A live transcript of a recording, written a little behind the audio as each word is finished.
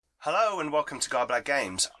Hello and welcome to Garblag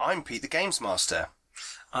Games. I'm Pete the Games Master.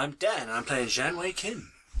 I'm Dan, and I'm playing Zhan Wei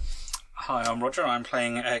Kim. Hi, I'm Roger. I'm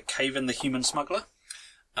playing Caven the Human Smuggler.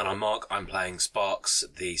 And I'm Mark. I'm playing Sparks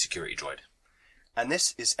the Security Droid. And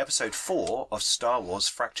this is episode 4 of Star Wars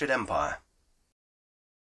Fractured Empire.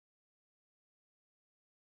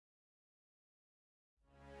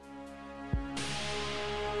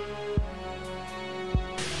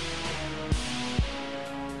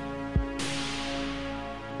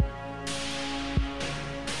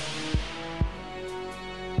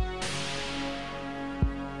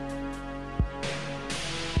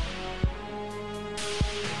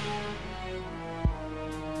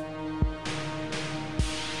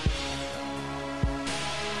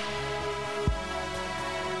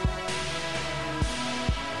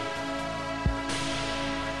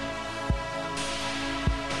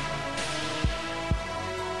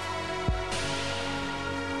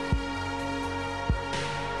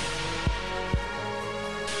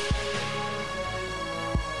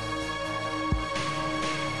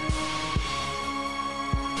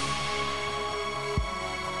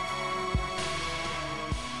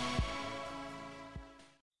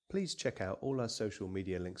 Please check out all our social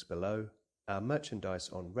media links below, our merchandise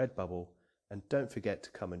on Redbubble, and don't forget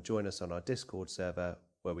to come and join us on our Discord server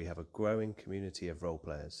where we have a growing community of role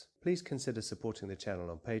players. Please consider supporting the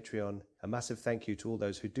channel on Patreon. A massive thank you to all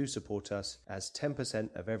those who do support us, as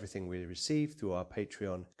 10% of everything we receive through our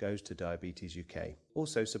Patreon goes to Diabetes UK.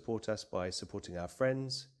 Also support us by supporting our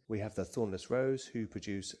friends. We have the Thornless Rose, who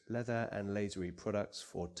produce leather and lasery products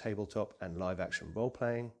for tabletop and live-action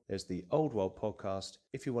role-playing. There's the Old World podcast.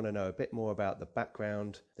 If you want to know a bit more about the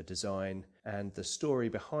background, the design, and the story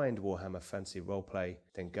behind Warhammer Fantasy Roleplay,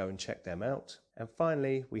 then go and check them out. And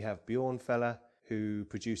finally, we have Bjorn Fella, who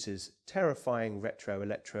produces terrifying retro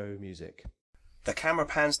electro music. The camera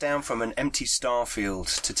pans down from an empty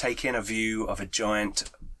starfield to take in a view of a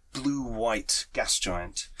giant blue-white gas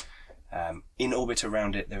giant. In orbit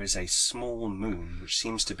around it, there is a small moon, which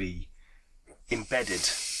seems to be embedded.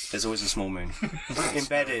 There's always a small moon.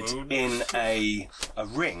 Embedded in a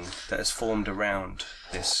ring that has formed around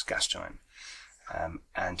this gas giant.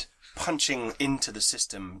 And punching into the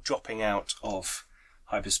system, dropping out of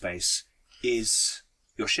hyperspace, is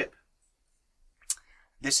your ship.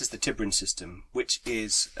 This is the Tibrin system, which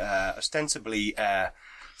is ostensibly a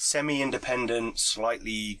semi-independent,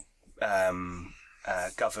 slightly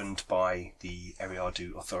governed by the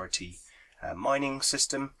Eriadu Authority mining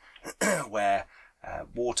system, where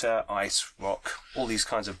water, ice, rock, all these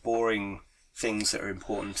kinds of boring things that are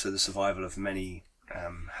important to the survival of many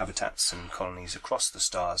habitats and colonies across the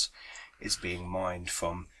stars is being mined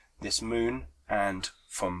from this moon and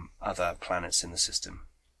from other planets in the system.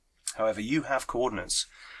 However, you have coordinates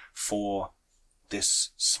for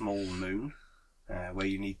this small moon, where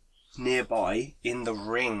you need nearby in the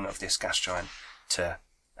ring of this gas giant to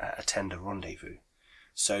attend a rendezvous.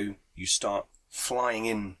 So you start flying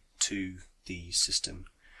into the system.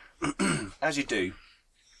 As you do,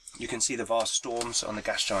 you can see the vast storms on the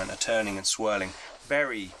gas giant are turning and swirling.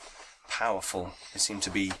 Very powerful. They seem to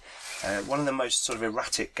be one of the most sort of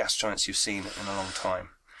erratic gas giants you've seen in a long time.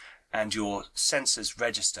 And your sensors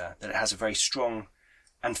register that it has a very strong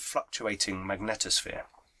and fluctuating magnetosphere,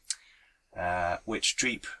 which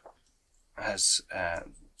Dreep has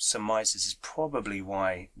surmises is probably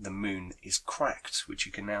why the moon is cracked, which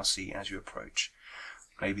you can now see as you approach.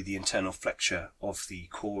 Maybe the internal flexure of the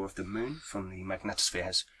core of the moon from the magnetosphere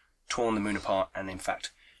has torn the moon apart and in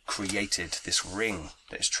fact created this ring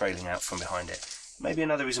that is trailing out from behind it. Maybe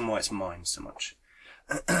another reason why it's mined so much.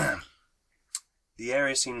 The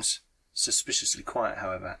area seems suspiciously quiet,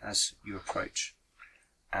 however, as you approach,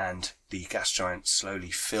 and the gas giant slowly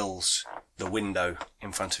fills the window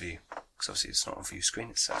in front of you. Because obviously it's not a view screen,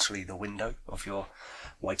 it's actually the window of your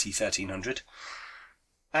YT-1300.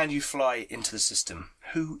 And you fly into the system.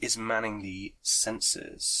 Who is manning the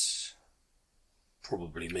sensors?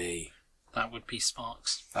 Probably me. That would be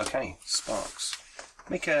Sparks. Okay, Sparks.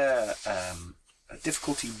 Make a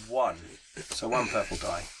difficulty 1, so 1 purple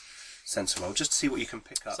die sensor roll, just to see what you can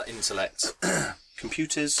pick up. Is that intellect?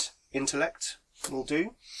 Computers, intellect will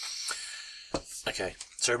do. Okay.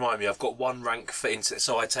 So remind me, I've got 1 rank for intellect,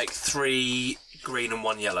 so I take 3 green and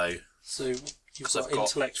 1 yellow. So you've got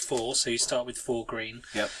intellect 4, so you start with 4 green.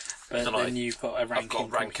 Yep. But then you've got a rank in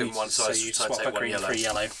computers, 1, so you swap take a green for a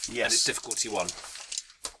yellow. Yes. And it's difficulty 1.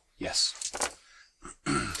 Yes.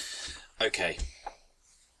 Okay.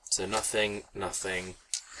 So nothing. How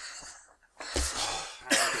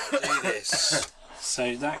do I do this?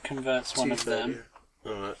 So that converts one of them.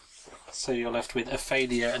 Alright. So you're left with a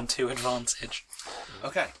failure and 2 advantage.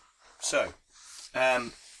 Okay. So,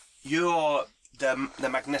 the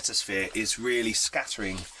magnetosphere is really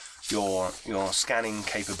scattering your scanning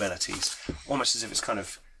capabilities, almost as if it's kind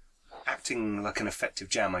of acting like an effective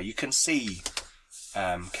jammer. You can see,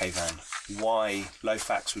 Kayvan, why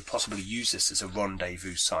Lofax would possibly use this as a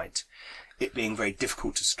rendezvous site. It being very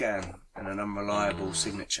difficult to scan and an unreliable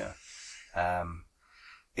signature,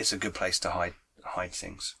 it's a good place to hide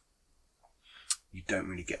things. You don't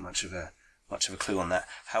really get much of a clue on that.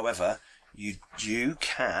 However, you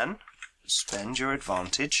can spend your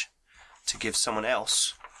advantage to give someone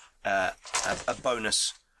else a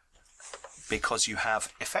bonus, because you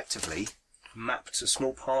have effectively mapped a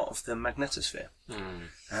small part of the magnetosphere.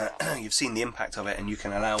 You've seen the impact of it, and you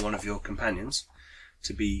can allow one of your companions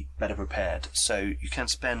to be better prepared. So you can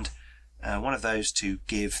spend one of those to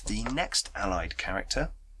give the next allied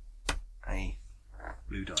character a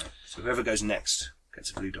blue die. So whoever goes next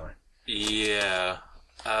gets a blue die. Yeah.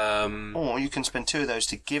 Or you can spend 2 of those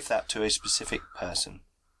to give that to a specific person.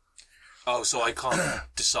 Oh, so I can't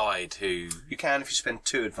decide who... You can if you spend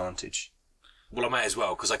 2 advantage. Well, I may as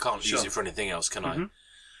well, because I can't use it for anything else, can I?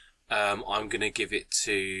 I'm going to give it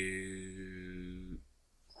to...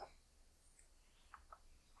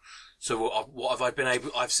 So what have I been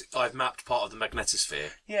able... I've mapped part of the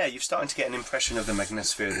magnetosphere. Yeah, you're starting to get an impression of the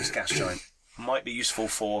magnetosphere of this gas giant. Might be useful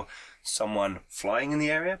for someone flying in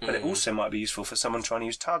the area, but it also might be useful for someone trying to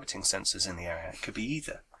use targeting sensors in the area. It could be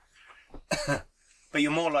either. But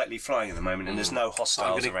you're more likely flying at the moment, and there's no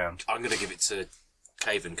hostiles around. I'm going to give it to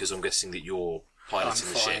Kayvan, because I'm guessing that you're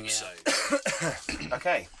piloting the ship. Yeah. So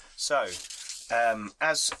Okay, so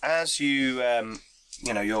as you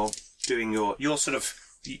you're doing your sort of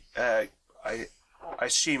I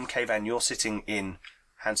assume, Kayvan, you're sitting in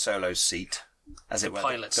Han Solo's seat, as it were,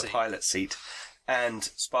 the pilot seat. And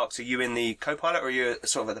Sparks, are you in the co-pilot, or are you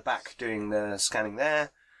sort of at the back doing the scanning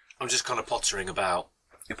there? I'm just kind of pottering about.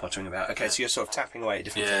 You're pottering about. Okay, so you're sort of tapping away at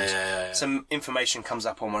different things. Yeah. Some information comes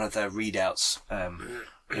up on one of the readouts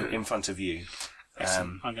in front of you.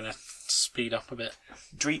 I'm going to speed up a bit.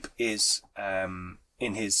 Dreep is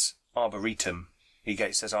in his arboretum. He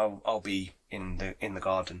says, "I'll be in the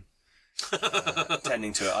garden,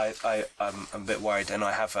 tending to it. I'm a bit worried, and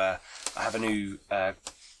I have a new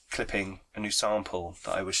clipping, a new sample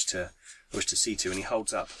that I wish to see to." And he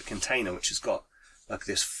holds up a container which has got like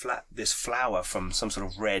this flower from some sort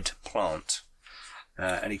of red plant,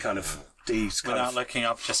 and he kind of without looking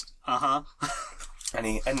up, just and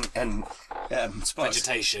Sparks,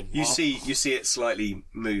 vegetation. You see it slightly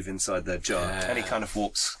move inside the jar, and he kind of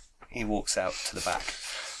walks out to the back.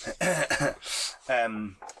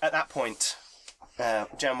 At that point,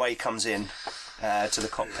 Janeway comes in to the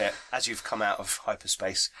cockpit. As you've come out of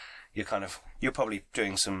hyperspace, you're probably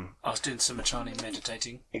doing some... I was doing some Machani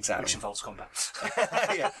meditating. Exactly. Which involves combat.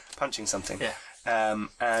 Yeah, punching something. Yeah.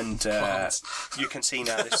 And you can see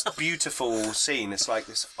now this beautiful scene. It's like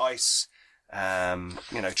this ice,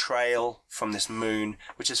 trail from this moon,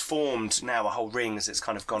 which has formed now a whole ring as it's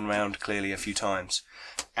kind of gone round clearly a few times.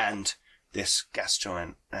 And this gas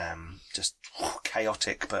giant, just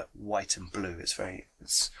chaotic but white and blue. It's very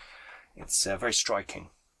striking.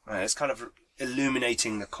 It's kind of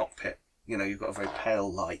illuminating the cockpit. You've got a very pale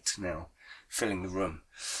light now filling the room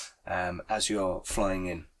as you're flying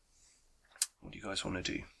in. What do you guys want to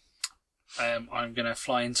do? I'm going to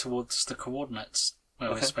fly in towards the coordinates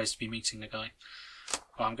where we're supposed to be meeting the guy.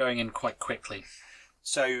 Well, I'm going in quite quickly.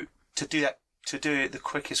 So to do it the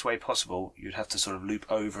quickest way possible, you'd have to sort of loop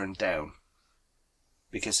over and down.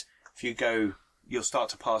 Because if you go, you'll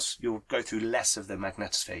go through less of the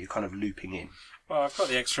magnetosphere. You're kind of looping in. Well, I've got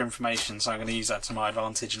the extra information, so I'm going to use that to my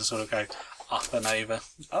advantage and sort of go up and over.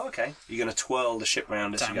 Oh, okay. You're going to twirl the ship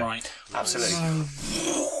round as you go. Right. Absolutely.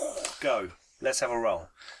 Go. Let's have a roll.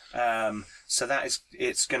 So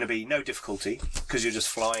it's going to be no difficulty, because you're just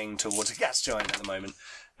flying towards a gas giant at the moment,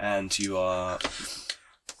 and you are...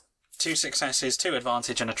 2 successes, 2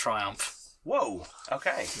 advantage, and a triumph. Whoa.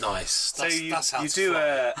 Okay. Nice. That's how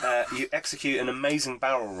you execute an amazing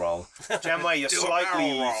barrel roll. Janeway, you're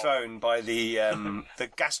slightly thrown by the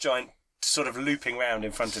gas giant sort of looping round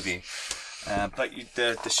in front of you, but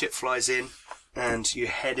the ship flies in, and you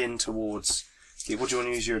head in towards. What do you want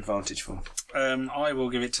to use your advantage for? I will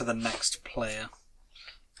give it to the next player.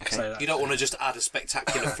 Okay. So you don't want to just add a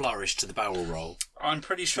spectacular flourish to the barrel roll. I'm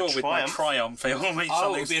pretty sure with my triumph, it will make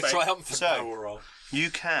it'll be a triumphant barrel roll. You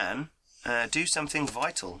can do something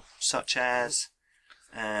vital, such as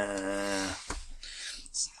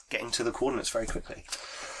getting to the coordinates very quickly.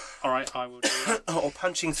 All right, I will do that. Or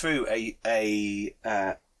punching through a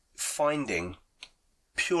finding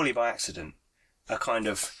purely by accident, a kind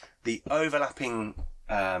of the overlapping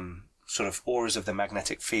sort of auras of the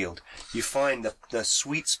magnetic field, you find the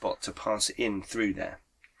sweet spot to pass it in through there.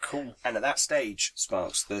 Cool. And at that stage,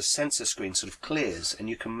 Sparks, the sensor screen sort of clears and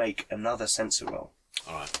you can make another sensor roll.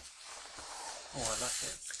 Alright. Oh, I like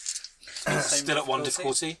it. Still at 1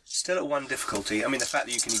 difficulty? Still at 1 difficulty. I mean, the fact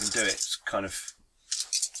that you can even do it is kind of...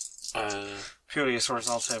 purely as a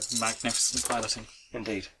result of magnificent piloting.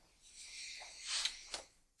 Indeed.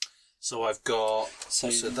 So I've got... So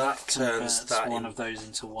that turns that one of those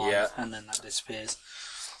into one, Yeah. and then that disappears.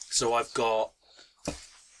 So I've got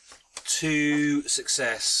 2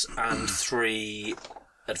 success and 3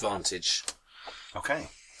 advantage. Okay.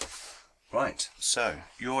 Right. So,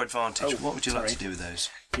 your advantage. What would you like to do with those?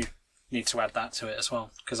 You need to add that to it as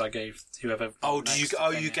well, because I gave whoever... Oh,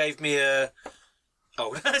 you gave me a...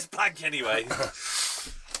 Oh, that's blank anyway.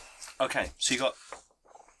 Okay, so you got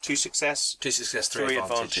 2 success, 2 success, 3 3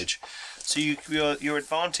 advantage. So your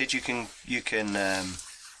advantage, you can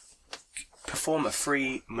perform a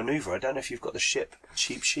free maneuver. I don't know if you've got the ship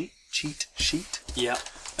cheat sheet. Yeah.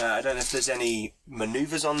 I don't know if there's any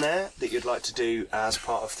maneuvers on there that you'd like to do as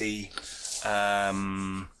part of the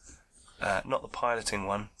not the piloting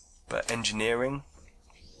one, but engineering.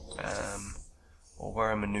 Or where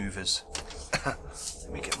are maneuvers?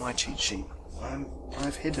 Let me get my cheat sheet.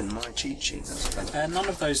 I've hidden my cheat sheet. That's none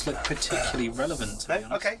of those look particularly relevant, to be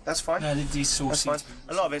honest. okay, that's fine. No, these all That's seem fine.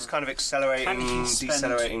 A lot of it's kind of accelerating, And you can spend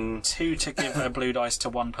decelerating. 2 to give a blue dice to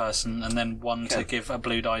one person, and then 1 to Okay. give a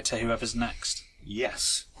blue die to whoever's next.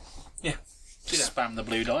 Yes. Yeah. Just spam the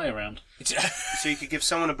blue die around. So you could give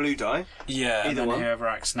someone a blue die. Yeah. And then one. whoever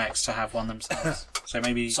acts next to have one themselves. So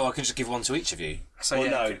maybe... So I can just give 1 to each of you? So Well,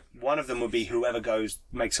 yeah, no, one of them would be whoever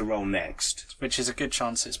makes a roll next. which is a good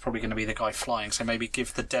chance it's probably going to be the guy flying. So maybe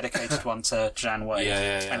give the dedicated one to Jan Wade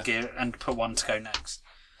Yeah. and put 1 to go next.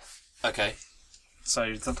 Okay. So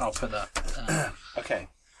I'll put that. Okay,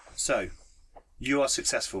 so you are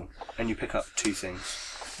successful and you pick up 2 things.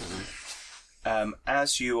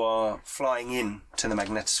 As you are flying in to the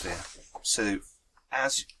magnetosphere, so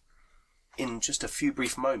as in just a few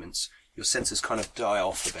brief moments, your sensors kind of die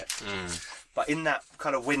off a bit. But in that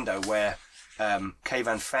kind of window where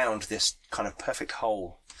Kayvan found this kind of perfect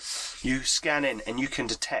hole, you scan in and you can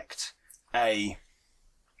detect a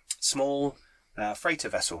small freighter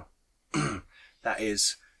vessel that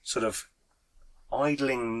is sort of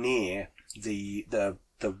idling near the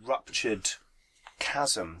ruptured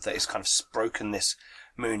chasm that is kind of broken this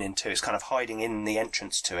moon into. It's kind of hiding in the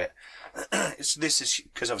entrance to it. This is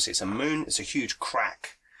because obviously it's a moon. It's a huge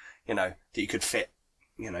crack, that you could fit,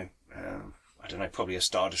 I don't know, probably a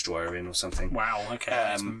Star Destroyer in or something. Wow, okay.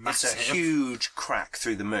 That's It's massive. a huge crack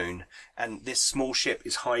through the moon, and this small ship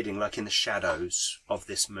is hiding like in the shadows of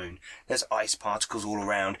this moon. There's ice particles all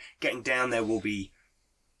around. Getting down there will be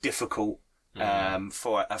difficult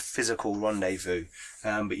for a physical rendezvous,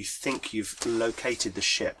 but you think you've located the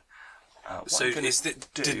ship. So did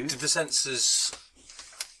the sensors...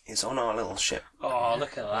 Is on our little ship. Oh,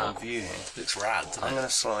 look at Our that. view here. Looks rad, doesn't I'm it? going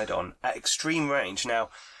to slide on. At extreme range. Now,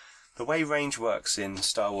 the way range works in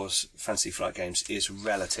Star Wars Fantasy Flight games is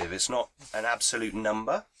relative. It's not an absolute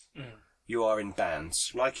number. You are in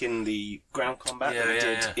bands. Like in the ground combat that we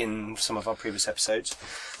did in some of our previous episodes.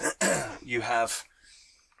 You have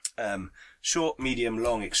short, medium,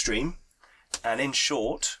 long, extreme. And in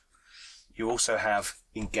short, you also have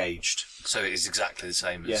engaged. So it is exactly the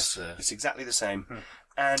same Yes, as... it's exactly the same.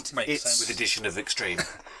 And Makes it's... sense. with addition of extreme.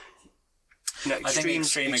 No, I think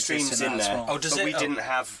extreme exists extremes in in that as there. well. Oh, does but it? we didn't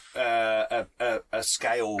have a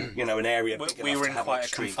scale, an area big We enough were to in have quite a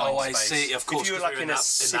extreme. confined Oh, I space. see. Of course. If you were 'cause like we're in a that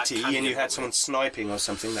city canyon, and you had weren't someone we? sniping or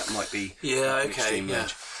something, that might be an extreme yeah.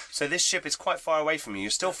 range. So this ship is quite far away from you.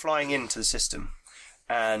 You're still flying into the system,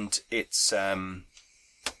 and it's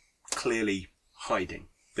clearly hiding.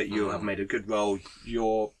 But you have made a good roll.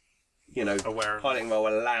 Your, Aware of piloting roll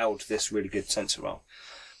allowed this really good sensor roll.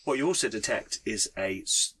 What you also detect is a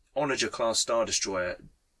Onager-class Star Destroyer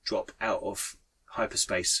drop out of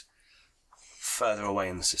hyperspace further away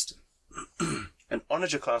in the system. An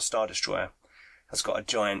Onager-class Star Destroyer has got a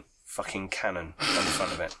giant fucking cannon on the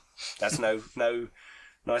front of it. That's no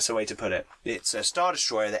nicer way to put it. It's a Star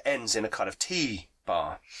Destroyer that ends in a kind of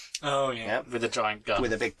T-bar Oh, yeah. Yeah. With a giant gun.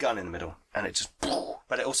 with a big gun in the middle, and it just...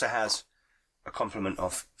 But it also has a complement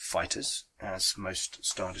of fighters, as most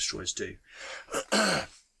Star Destroyers do.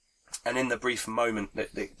 And in the brief moment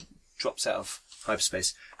that it drops out of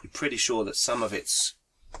hyperspace, you're pretty sure that some of its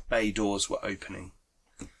bay doors were opening.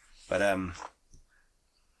 But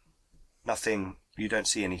nothing... You don't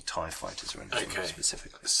see any TIE fighters or anything Okay.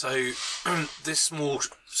 specifically. So the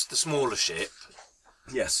smaller ship,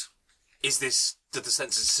 Yes. is this Did the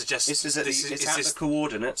sensors suggest This is at this the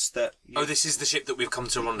coordinates that. Oh, this is the ship that we've come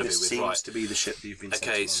to rendezvous This with, seems right? to be the ship that you've been.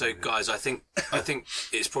 Okay, sent to so rendezvous. guys, I think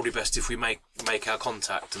it's probably best if we make our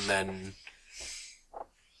contact and then,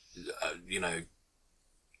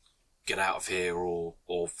 get out of here or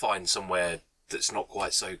find somewhere that's not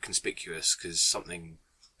quite so conspicuous because something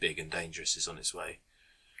big and dangerous is on its way.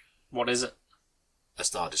 What is it? A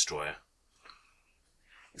Star Destroyer.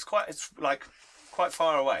 It's quite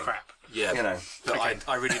far away. Crap. Yeah, but okay.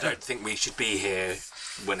 I really don't think we should be here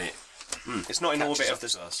when it. It's not in Catches orbit up of the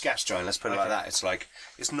to us. gas giant. Let's put it like that.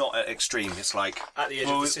 It's not at extreme. It's like At the edge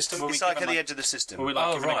Will of we- the system. will we it's like give at them, the edge of the system. Were we like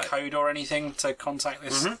Oh, given right. a code or anything to contact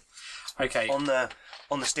this? Okay. on the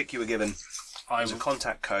stick you were given, I there's a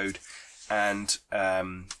contact code, and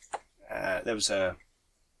there was a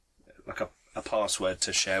password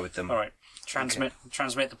to share with them. All right. Transmit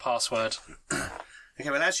the password. Okay,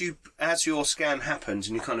 well, as your scan happens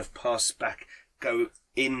and you kind of go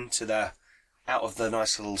into out of the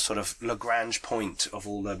nice little sort of Lagrange point of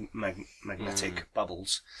all the magnetic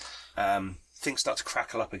bubbles, things start to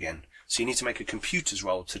crackle up again. So you need to make a computer's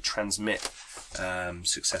roll to transmit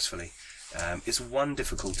successfully. It's one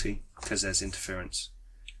difficulty because there's interference.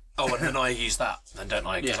 Oh, and then I use that, then don't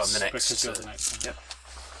I? Because I'm the next. Because you're the next one. Yep.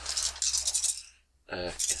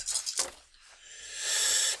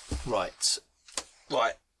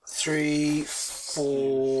 Right. 3,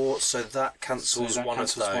 4. So that cancels So that one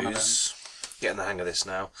cancels of one of those. Getting the hang of this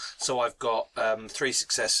now. So I've got 3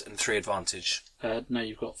 success and 3 advantage. No,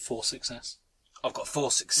 you've got 4 success. I've got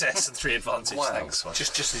 4 success and 3 advantage. Wow. Thanks.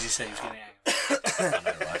 Just as you said, he was getting angry. I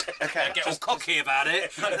know, right? Okay. Get all cocky about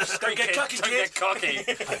it. Don't get cocky, Don't kid. get cocky.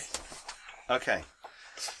 Okay.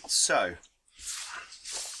 So,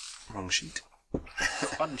 wrong sheet.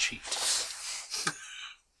 Fun sheet.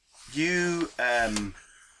 You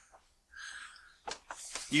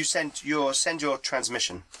send your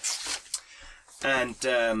transmission, and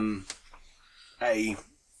a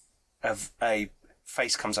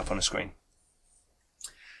face comes up on a screen.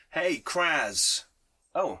 Hey, Kraz.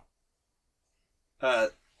 Oh.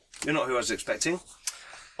 You're not who I was expecting.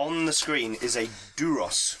 On the screen is a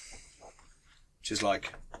Duros, which is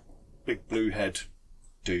like big blue head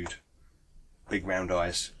dude, big round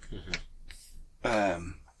eyes.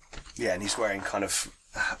 Yeah, and he's wearing kind of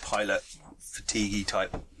pilot fatigue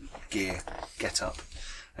type gear get up.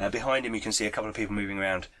 Behind him you can see a couple of people moving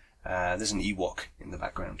around. There's an Ewok in the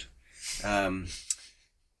background,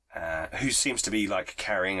 who seems to be like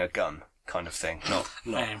carrying a gun kind of thing. Not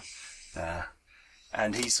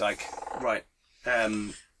and he's like, right,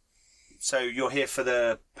 so you're here for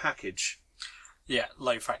the package. Yeah,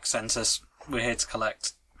 low frac sensors. We're here to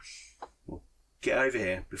collect. Get over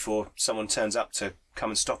here before someone turns up to come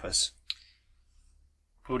and stop us.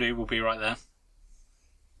 We'll do. We'll be right there.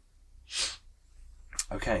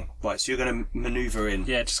 Okay, right, so you're going to manoeuvre in.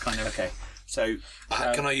 Yeah, just kind of. Okay, so...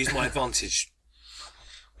 Can I use my advantage?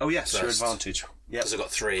 Oh, yes, your First. advantage. Yep. Because I've got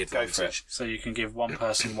 3 advantage. Go for it. So you can give one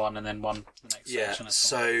person one, and then one the next Yeah, section. as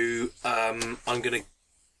well. so I'm going to...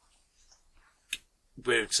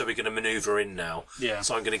 We're going to manoeuvre in now. Yeah.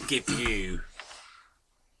 So I'm going to give you...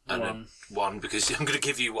 one, because I'm going to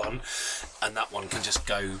give you one, and that one can just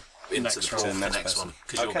go into Next the roll. pool for the Next next person. one,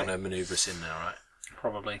 because Okay. you're going to manoeuvre us in now, right?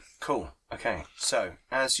 Probably. Cool. Okay, so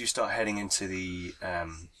as you start heading into the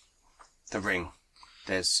ring,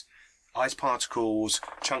 there's ice particles,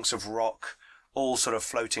 chunks of rock, all sort of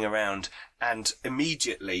floating around, and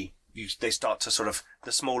immediately they start to sort of,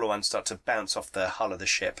 the smaller ones start to bounce off the hull of the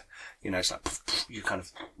ship. It's like, you kind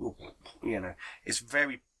of, it's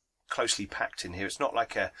very closely packed in here. It's not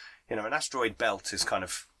like an asteroid belt is kind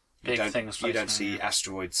of, Big things you don't floating see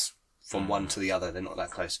asteroids from one to the other. They're not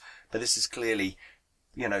that close. But this is clearly,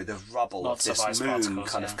 the rubble Lots of of this ice moon particles,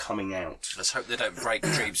 kind yeah. of coming out. Let's hope they don't break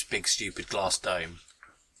Dreeb's big, stupid glass dome.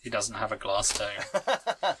 He doesn't have a glass dome.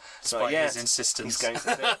 So Despite his insistence. He's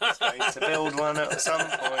going to build one at some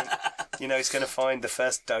point. He's going to find the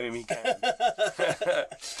first dome he can.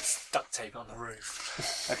 Duct tape on the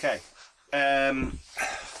roof. Okay.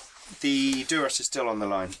 The Duros is still on the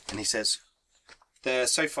line, and he says,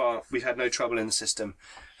 so far we've had no trouble in the system.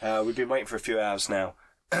 We've been waiting for a few hours now.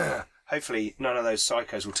 Hopefully none of those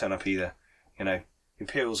psychos will turn up either.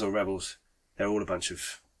 Imperials or rebels, they're all a bunch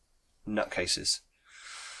of nutcases.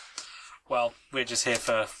 Well, we're just here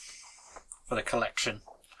for the collection.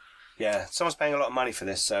 Yeah, someone's paying a lot of money for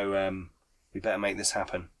this, so we better make this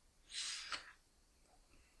happen.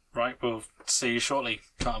 Right, we'll see you shortly.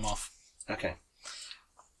 Cut them off. Okay.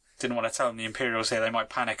 Didn't want to tell them the Imperials here. They might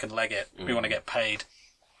panic and leg it. We want to get paid.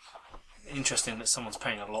 Interesting that someone's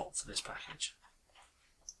paying a lot for this package.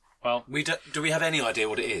 Well, Do we have any idea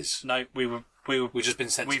what it is? no, we were We've just been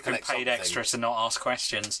sent to We've been collect paid something. extra to not ask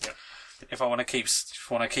questions. If I want to keep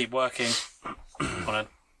working, want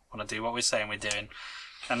to do what we're saying we're doing,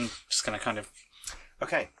 and just going to kind of.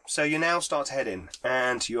 Okay, so you now start to head in,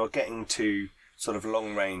 and you are getting to sort of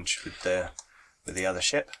long range with the other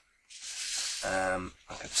ship. I'm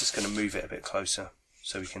just going to move it a bit closer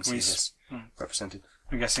so we can see this represented.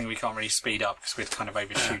 I'm guessing we can't really speed up because we'd kind of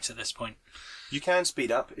overshoot at this point. You can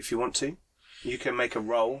speed up if you want to. You can make a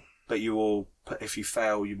roll, but if you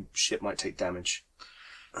fail, your ship might take damage.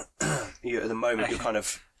 At the moment,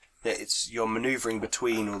 you're manoeuvring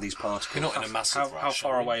between all these particles. You're not in a massive rush. How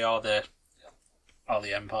far away are the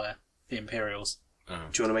Empire, the Imperials? Do you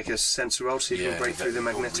want to make a sensor roll, see if you can break through the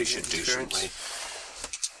magnetic interference?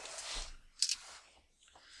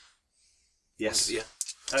 Yes. Yeah.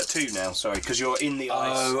 2 now, sorry, because you're in the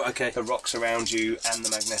ice. Oh, okay. The rocks around you and the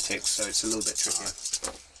magnetics, so it's a little bit trickier.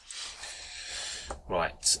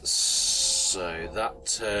 Right, so that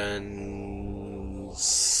turns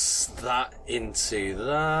that into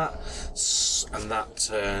that, and that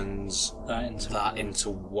turns that into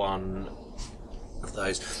one of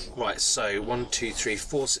those. Right, so 1, 2, 3,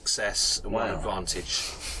 4 success and 1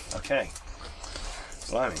 advantage. Okay.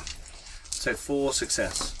 Blimey. So 4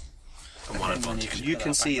 success. And 1 advantage. You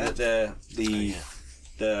can see that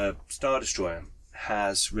the Star Destroyer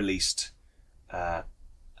has released a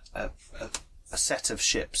set of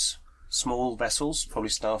ships, small vessels, probably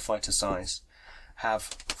starfighter size, have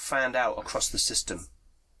fanned out across the system.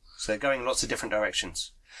 So they're going in lots of different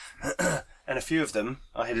directions. And a few of them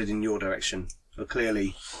are headed in your direction. So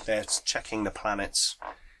clearly they're checking the planets,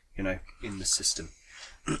 in the system.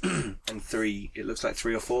 And 3, it looks like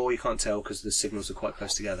 3 or 4, you can't tell because the signals are quite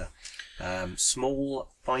close together. Small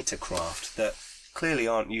fighter craft that clearly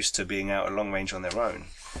aren't used to being out at long range on their own,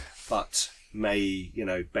 but may,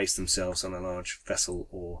 base themselves on a large vessel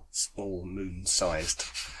or small moon-sized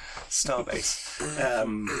starbase,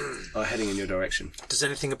 are heading in your direction. Does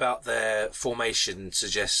anything about their formation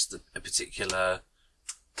suggest a particular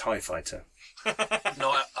TIE fighter?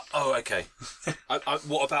 No. Okay.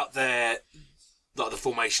 What about their, the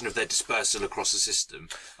formation of their dispersal across the system?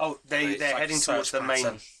 Oh, they're heading towards the main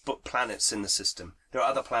pattern. planets in the system. There are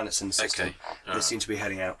other planets in the system. Okay. They seem to be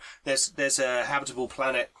heading out. There's a habitable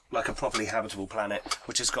planet, like a properly habitable planet,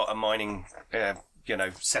 which has got a mining,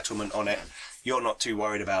 settlement on it. You're not too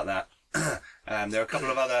worried about that. There are a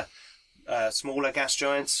couple of other smaller gas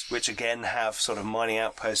giants, which again have sort of mining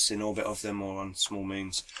outposts in orbit of them or on small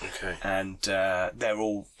moons. Okay. And they're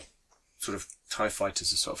all sort of TIE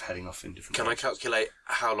fighters are sort of heading off in different Can I calculate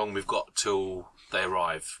how long we've got till they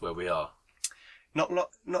arrive where we are? Not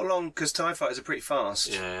long, because TIE fighters are pretty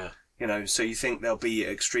fast. Yeah. So you think they'll be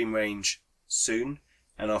at extreme range soon,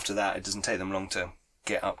 and after that it doesn't take them long to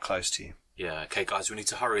get up close to you. Yeah. Okay, guys, we need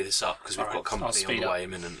to hurry this up because we've got company on the way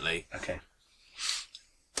imminently. Okay.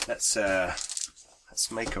 Let's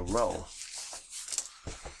make a roll.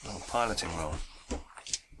 A piloting roll.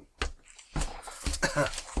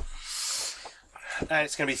 And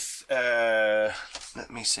it's going to be...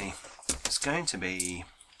 let me see. It's going to be...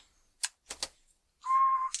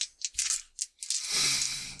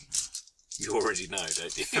 You already know,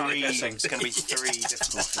 don't you? 3. It's going to be 3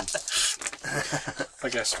 difficulty. I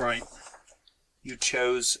guess, right. You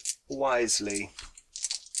chose wisely.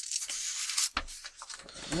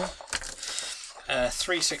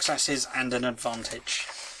 3 successes and an advantage.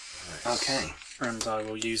 Okay. And I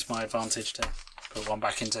will use my advantage to put 1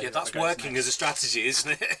 back into... Yeah, that's working as a strategy,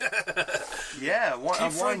 isn't it? Yeah, why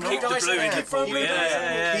not? Keep the blue in your pool. Keep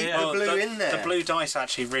the blue in there. The blue dice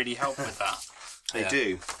actually really help with that. They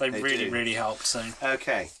do. They really, really help, so...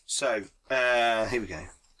 Okay, so, here we go.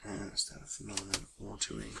 Start phenomenon,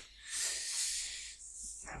 watering.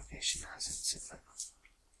 Navigation hazard, setback.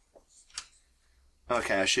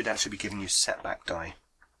 Okay, I should actually be giving you setback die.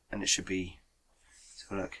 And it should be... Let's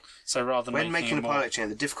have a look. So rather than When making a more... pilot change,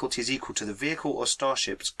 the difficulty is equal to the vehicle or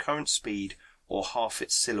starship's current speed or half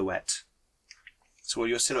its silhouette. So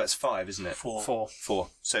your silhouette's 5, isn't it? 4. 4.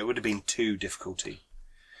 So it would have been 2 difficulty.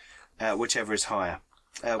 Whichever is higher.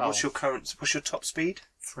 What's your top speed?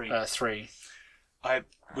 3. I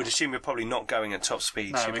would assume you're probably not going at top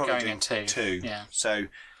speed. No, so you're we're probably going doing at 2. 2. Yeah. So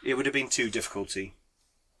it would have been 2 difficulty.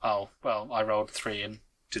 Oh, well, I rolled 3 and...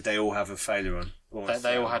 Did they all have a failure on?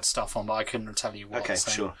 They all had stuff on, but I couldn't tell you what. Okay, so.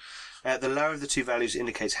 sure. The lower of the 2 values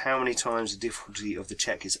indicates how many times the difficulty of the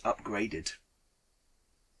check is upgraded.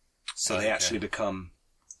 So they actually become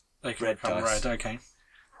They can red become dice. red, okay.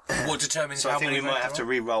 What determines So how I think many we might have to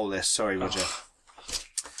re-roll this. Sorry, Roger.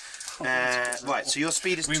 Right, so your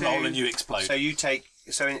speed is 2. We roll and you explode. So you take...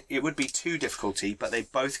 So it would be 2 difficulty, but they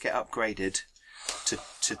both get upgraded to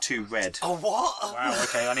to 2 red. Oh, what? Wow,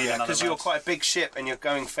 okay, I need another Because you're mod. quite a big ship and you're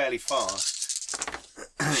going fairly fast.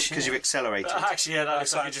 Because you've accelerated. Actually, yeah, that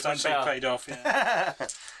looks like it just went better. paid off, yeah.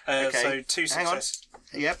 Okay. So 2 Hang on. success.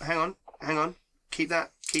 Yep, hang on. Keep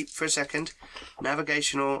for a second.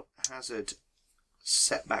 Navigational hazard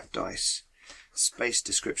setback dice. Space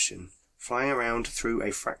description. Flying around through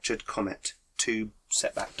a fractured comet. 2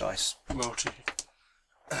 setback dice. Roll 2.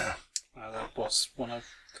 That was one of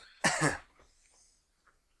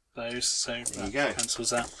those, so There you that go.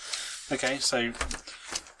 cancels that. Okay, so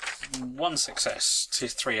 1 success to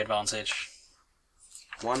 3 advantage.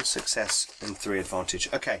 1 success and 3 advantage.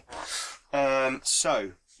 Okay.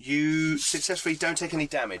 So, you successfully don't take any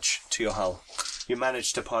damage to your hull. You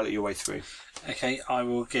manage to pilot your way through. Okay, I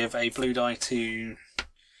will give a blue die to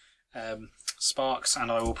Sparks,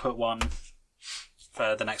 and I will put 1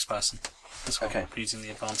 for the next person as well, Okay. using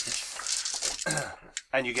the advantage.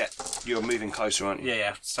 And you're moving closer, aren't you?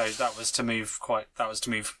 Yeah. So that was to move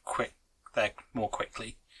more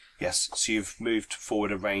quickly. Yes. So you've moved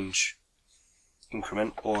forward a range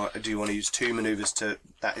increment, or do you want to use 2 maneuvers to...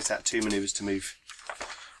 Is that 2 maneuvers to move?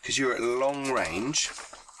 Because you're at long range.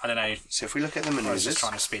 I don't know. So if we look at the I was maneuvers... just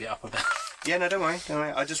trying to speed it up a bit. Yeah, no, don't worry.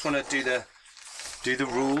 I just want to do the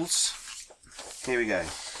rules. Here we go.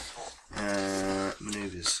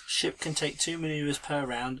 Maneuvers. Ship can take 2 manoeuvres per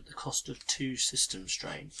round at the cost of 2 system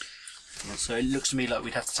strain. So it looks to me like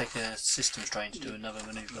we'd have to take a system strain to do another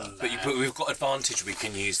manoeuvre. But we've got advantage we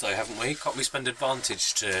can use, though, haven't we? Can't we spend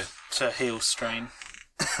advantage to... To heal strain.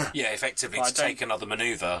 Yeah, effectively, I to don't- take another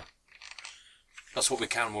manoeuvre. That's what we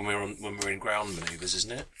can when we're in ground manoeuvres,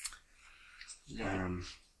 isn't it?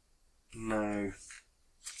 No.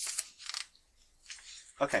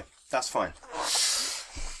 Okay, that's fine.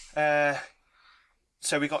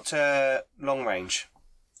 So we got to long range.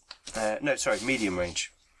 Medium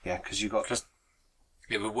range. Yeah, because you got...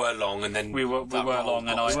 Yeah, we were long, and then... We were that roll long,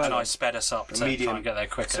 and got- I sped us up to medium, try and get there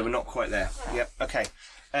quicker. So we're not quite there. Yep, okay.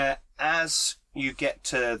 As you get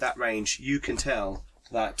to that range, you can tell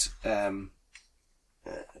that... Bloody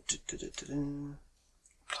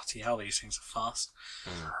hell, these things are fast.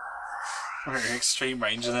 We're in extreme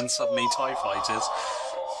range, and then suddenly TIE fighters.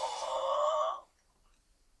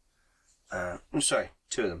 I'm sorry,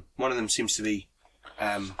 2 of them. One of them seems to be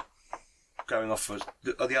going off on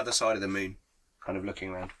the other side of the moon, kind of looking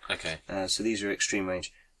around. Okay. So these are extreme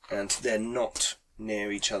range, and they're not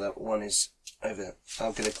near each other. One is over there.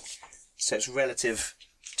 So it's relative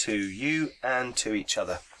to you and to each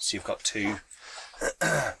other. So you've got 2.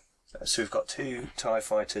 So we've got 2 TIE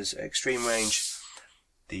fighters at extreme range.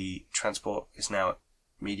 The transport is now at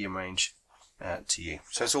medium range to you.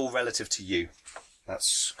 So it's all relative to you.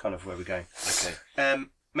 That's kind of where we're going. Okay.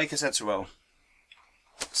 Make a sensor roll.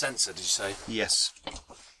 Sensor, did you say? Yes.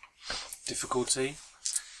 Difficulty?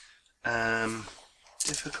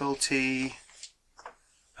 Difficulty...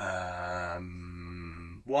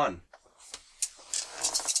 1.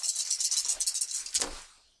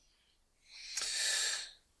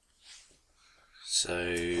 So...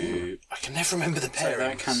 I can never remember the So pairings.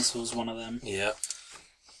 that cancels one of them. Yeah.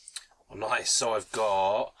 Oh, nice. So I've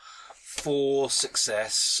got 4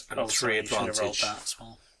 success and 3 sorry, you should have rolled advantage. that as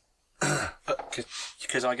well.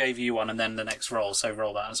 Because I gave you 1 and then the next roll, so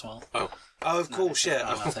roll that as well. Oh, of course, yeah.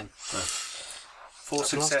 Nothing. 4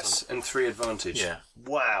 That's last success and 3 advantage. Yeah.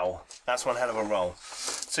 Wow. That's one hell of a roll.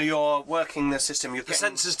 So you're working the system. You're The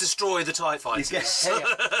getting... sensors destroy the TIE You fighters. you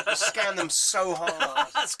scan them so hard.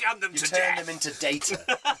 Scan them You to turn death. them into data.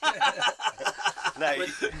 No,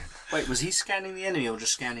 Wait, was he scanning the enemy or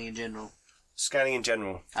just scanning in general? scanning in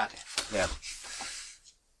general. Okay. Yeah.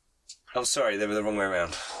 Oh, sorry, they were the wrong way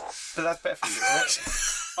around. But that's better for you, isn't it?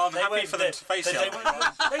 I'm happy for them to face They it.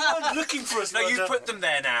 weren't looking for us. No, you put them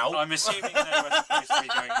there now. I'm assuming they were supposed to be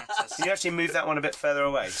going at us. Can you actually move that one a bit further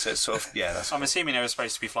away? So it's sort of, yeah, that's... I'm assuming they were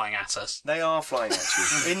supposed to be flying at us. They are flying at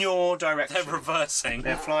you. In your direction. They're reversing.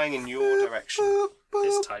 They're flying in your direction.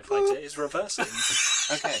 This TIE fighter is reversing.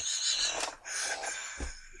 Okay.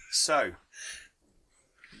 So,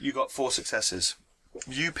 you got 4 successes.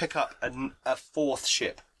 You pick up a 4th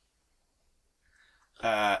ship.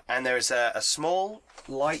 And there is a small,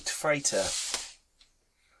 light freighter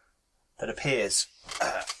that appears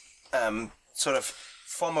sort of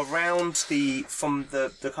from around the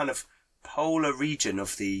kind of polar region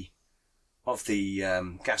of the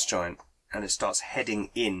gas giant, and it starts heading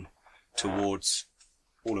in towards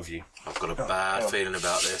all of you. I've got a bad hang on. feeling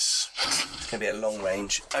about this. It's going to be at long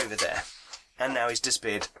range over there. And now he's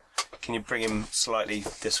disappeared. Can you bring him slightly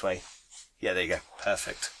this way? Yeah, there you go.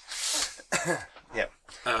 Perfect. Yep.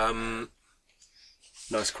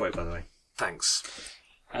 Nice quote, by the way. Thanks.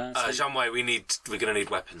 Janway, we're going to need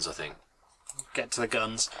weapons, I think. Get to the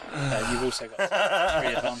guns. You've also got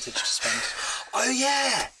 3 advantage to spend. Oh,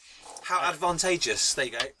 yeah! How advantageous. There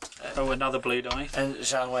you go. Another blue die. And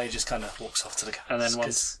Janway just kind of walks off to the And then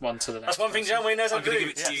one to the next. That's one thing Janway knows how I'm to do. going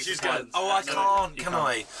to give it to you. She's for one. good. Oh, I can't, can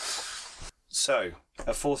I? So,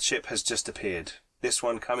 a fourth ship has just appeared. This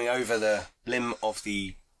one coming over the limb of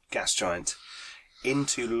the gas giant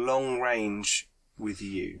into long range with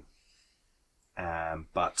you.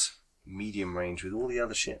 But medium range with all the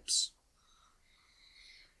other ships.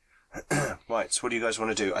 Right, so what do you guys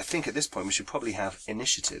want to do? I think at this point we should probably have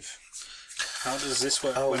initiative. How does this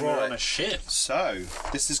work when we're on a ship? So,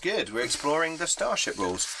 this is good. We're exploring the starship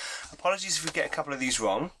rules. Apologies if we get a couple of these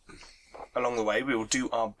wrong along the way. We will do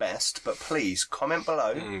our best, but please comment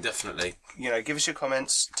below. Definitely. Give us your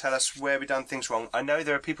comments. Tell us where we've done things wrong. I know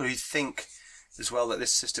there are people who think as well that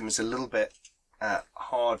this system is a little bit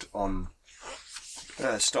hard on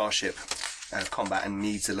starship combat and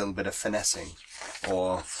needs a little bit of finessing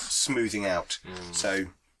or smoothing out. So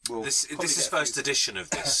we'll This is first edition of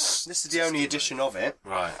this. this is the only edition of it.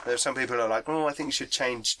 Right. There are some people who are like, I think you should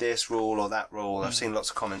change this rule or that rule. I've seen lots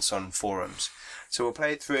of comments on forums. So we'll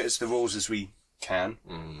play it through it as the rules as we can,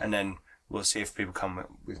 and then we'll see if people come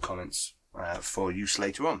with comments for use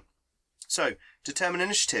later on. So, determine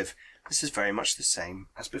initiative. This is very much the same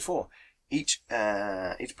as before. Each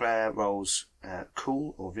player rolls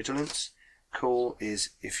cool or vigilance. Cool is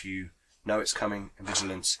if you know it's coming, and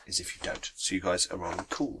vigilance is if you don't. So you guys are rolling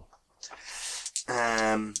cool.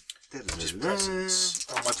 Just presence.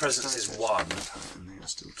 Oh, my presence is 1. And they are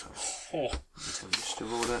still tough. Oh,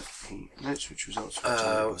 Initiative order. He notes which results.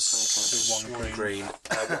 One green.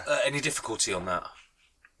 Any difficulty on that?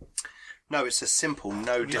 No, it's a simple,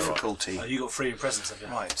 no difficulty. Oh, you got 3 in presence, have you?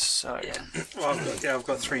 Right, so well, I've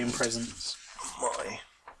got 3 in presence. my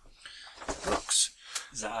books.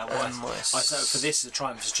 Is that what so for this, the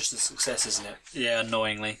triumph is just a success, isn't it? Yeah,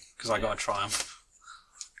 annoyingly, because I got a triumph.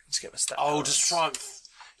 Let's get my stat. Oh, just triumph.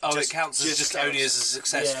 Oh, it counts as just only as a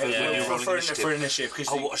success when you're rolling initiative. For initiative.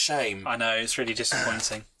 Oh, what a shame. I know, it's really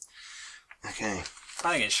disappointing. Okay.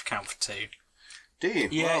 I think it should count for 2. Do you?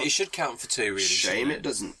 Yeah, Well, it should count for 2, really. shame it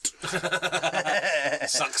doesn't.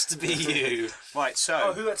 Sucks to be you. Right, so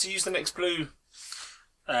Oh, who had to use the next blue?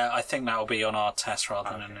 I think that will be on our test rather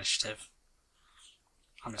than initiative.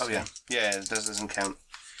 oh yeah, that doesn't count.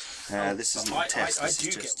 This isn't a test. This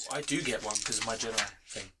is just... I do get one because of my Jedi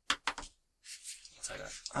thing. I'll take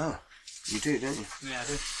that. Oh, you do, don't you? Yeah, I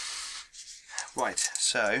do. Right,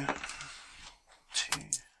 so 2.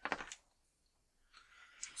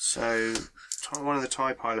 So one of the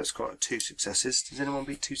TIE pilots got 2 successes. Does anyone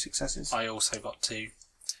beat 2 successes? I also got 2.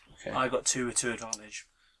 Okay. I got 2 with 2 advantage.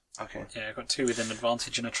 Okay. Yeah, I got 2 with an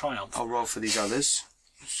advantage and a triumph. I'll roll for these others.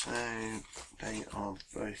 So they are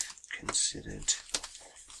both considered.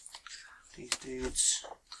 These dudes.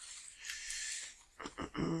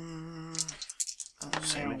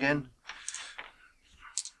 Same again.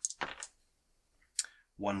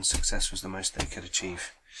 1 success was the most they could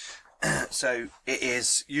achieve. So it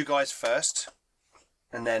is you guys first,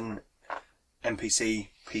 and then NPC,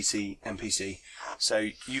 PC, NPC. So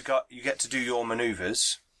you get to do your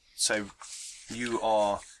manoeuvres. So you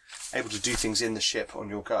are able to do things in the ship on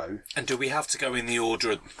your go. And do we have to go in the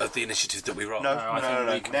order of the initiative that we roll? No. I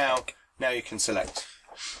think we can Now you can select.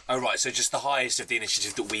 Oh, right, so just the highest of the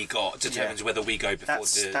initiative that we got determines whether we go before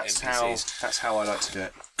the NPCs. That's how I like to do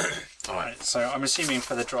it. Right, so I'm assuming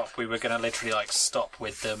for the drop we were going to literally stop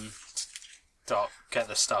with them, get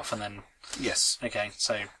the stuff, and then... Yes. Okay,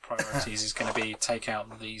 so priorities is going to be take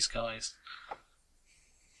out these guys.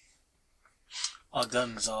 Our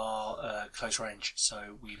guns are close range,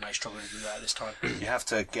 so we may struggle to do that at this time. You have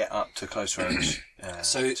to get up to close range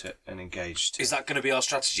and engage. Is that going to be our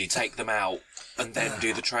strategy? Take them out and then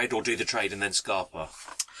do the trade, or do the trade and then Scarpa?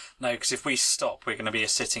 No, because if we stop, we're going to be a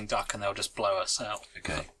sitting duck and they'll just blow us out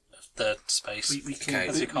Okay. of the space. We can,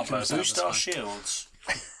 Okay. we You can't can blow us out boost this our way. shields.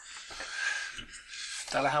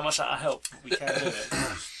 Don't know how much that'll help, but we can do it.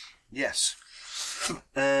 Yes.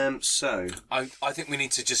 So I think we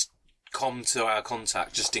need to just comm to our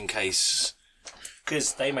contact just in case,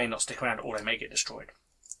 Because they may not stick around or they may get destroyed.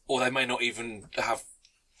 or they may not even have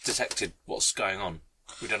detected what's going on.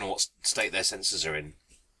 We don't know what state their sensors are in.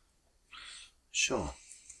 sure,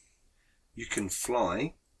 you can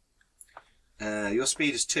fly. Your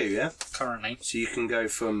speed is 2, yeah. Currently. So you can go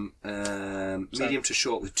from medium to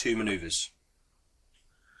short with 2 manoeuvres.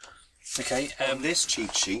 Okay, On this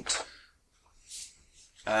cheat sheet,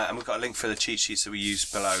 and we've got a link for the cheat sheets that we use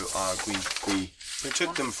below. We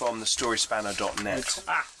took them from the storyspanner.net.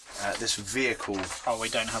 This vehicle. oh, we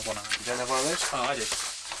don't have one of them. You don't have one of those? Oh, I did.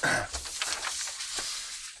 Here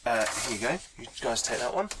you go. You guys take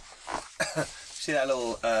that one. See that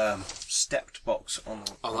little stepped box on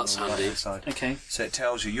the, that's on the handy. right side? Okay. So it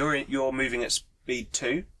tells you you're moving at speed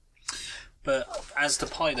 2. But as the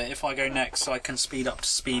pilot, if I go next, I can speed up to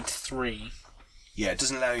speed 3. Yeah, it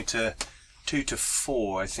doesn't allow you to 2 to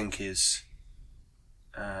 4. I think is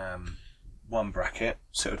one bracket.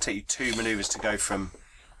 So it'll take you 2 manoeuvres to go from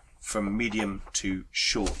medium to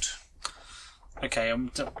short. Okay,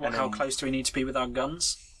 how close do we need to be with our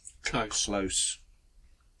guns? Close.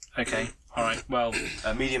 Okay, alright, well...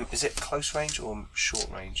 Medium, is it close range or short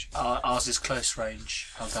range? ours is close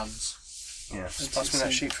range, our guns. Yeah. Pass me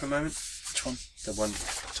that sheet for a moment. Which one? The one,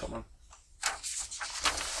 top one.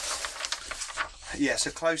 Yeah,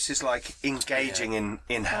 so close is like engaging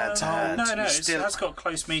in hand to hand. No, You're that's got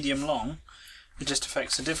close, medium, long. It just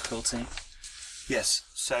affects the difficulty. Yes,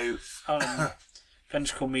 so...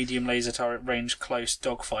 Ventricle, medium, laser turret, range, close,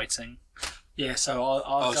 dogfighting. Yeah, so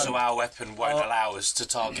our so our weapon won't allow us to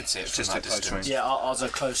target it from just that a close distance. range. Yeah, ours are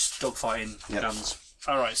close dogfighting guns.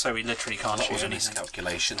 Alright, so we literally can't That shoot was a anything.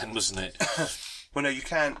 miscalculation then, wasn't it? Well, no, you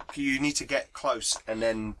can't. You need to get close and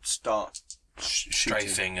then start shooting.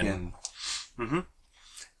 Strafing and...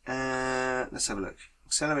 Let's have a look.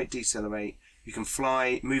 Accelerate, decelerate. You can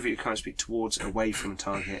fly, move at your current speed towards, away from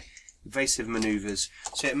target. Evasive manoeuvres.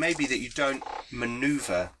 So it may be that you don't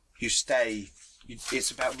manoeuvre, you stay. It's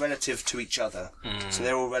about relative to each other. So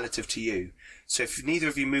they're all relative to you. So if neither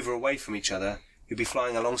of you move away from each other, you'll be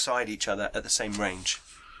flying alongside each other at the same range.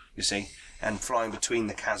 You see? And flying between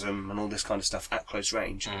the chasm and all this kind of stuff at close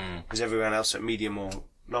range. Because everyone else at medium or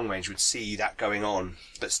long range would see that going on,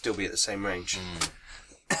 but still be at the same range.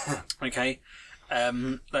 Okay,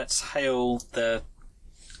 let's hail the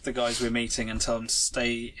guys we're meeting and tell them to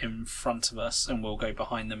stay in front of us, and we'll go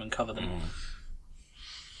behind them and cover them.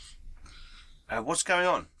 What's going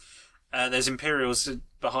on? There's Imperials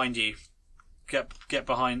behind you. Get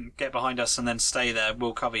behind us, and then stay there.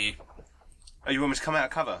 We'll cover you. Oh, you want me to come out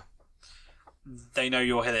of cover? They know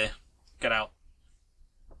you're here. Get out.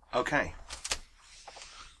 Okay.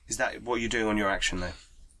 Is that what you're doing on your action, though?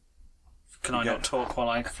 Can I not talk while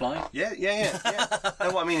I fly? Yeah.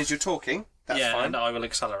 No, what I mean is you're talking. That's yeah, fine. and I will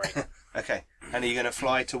accelerate. Okay. And are you going to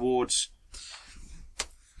fly towards...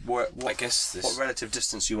 What I guess this... What relative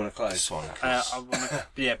distance do you want to close? This one.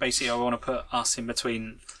 Basically I want to put us in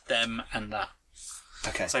between them and that.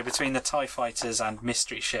 Okay. So between the TIE fighters and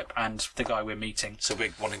Mystery Ship and the guy we're meeting. So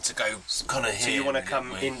we're wanting to go kind of here. So you want to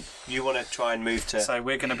come in... You want to try and move to... So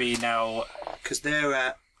we're going to be now... Because they're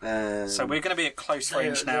at... So we're going to be at close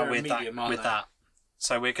range now they're with medium, aren't they? that.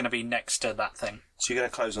 So we're going to be next to that thing. So you're going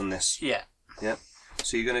to close on this? Yeah. Yep.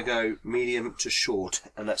 So you're going to go medium to short,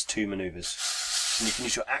 and that's 2 manoeuvres. And you can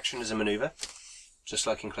use your action as a manoeuvre, just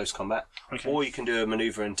like in close combat. Okay. Or you can do a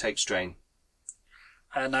manoeuvre and take strain.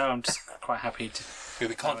 No, I'm just quite happy to...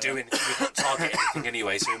 We can't do anything. We can't target anything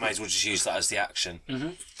anyway, so we may as well just use that as the action.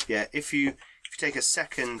 Yeah, if you take a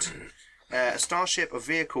second... a starship or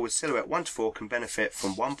vehicle with silhouette 1 to 4 can benefit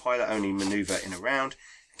from one pilot-only manoeuvre in a round.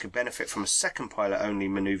 It can benefit from a second pilot-only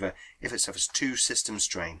manoeuvre if it suffers 2 system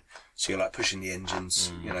strain. So you're like pushing the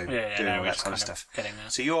engines, doing all that kind of stuff. Getting there.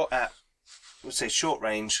 So you're at, let's say, short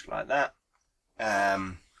range like that.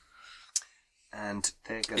 And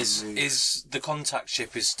they're going to move... Is the contact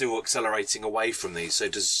ship is still accelerating away from these? So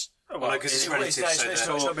does... Well, because it's relative, so It's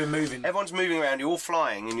not been moving. Everyone's moving around, you're all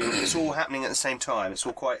flying, and it's all happening at the same time. It's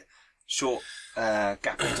all quite short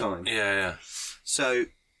gap in time. Yeah. So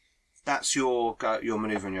that's your go, your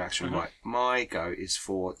manoeuvre and your action. Right. My go is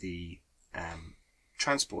for the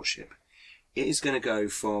transport ship. It is going to go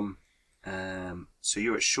from... so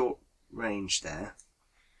you're at short range there.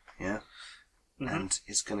 Yeah? And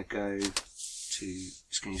it's going to go to...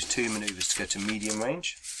 It's going to use 2 manoeuvres to go to medium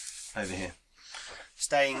range. Over here.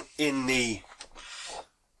 Staying in the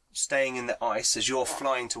ice, as you're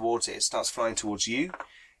flying towards it, it starts flying towards you.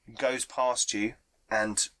 It goes past you,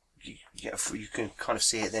 and you can kind of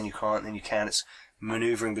see it, then you can't, then you can. It's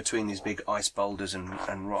manoeuvring between these big ice boulders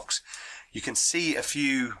and rocks. You can see a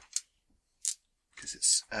few, because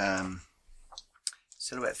it's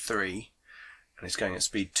silhouette 3, and it's going at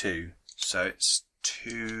speed 2, so it's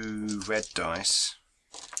 2 red dice,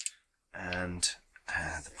 and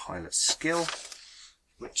the pilot's skill,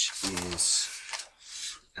 which is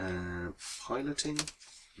piloting.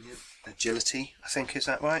 Yep. Agility, I think, is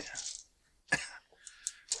that right?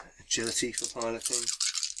 Agility for piloting.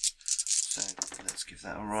 So let's give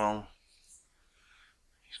that a roll.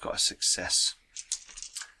 He's got a success.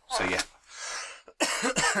 So yeah.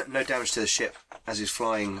 No damage to the ship as he's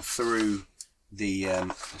flying through the...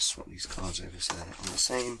 let's swap these cards over so they're on the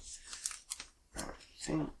same.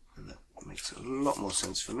 think that makes a lot more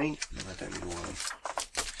sense for me, and I don't need all of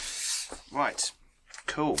them. Right,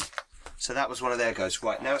 cool. So that was one of their goes.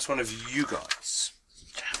 Right, now it's one of you guys.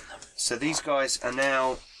 So these guys are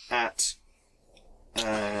now at...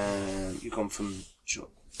 you've gone from...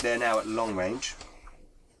 They're now at long range.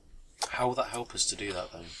 How will that help us to do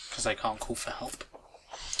that then? Because they can't call for help.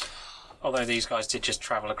 Although these guys did just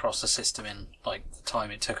travel across the system in like the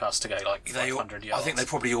time it took us to go like 500 yards. I think they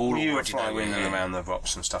probably all You were already know. flying in and around the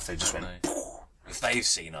rocks and stuff, they just went... If they've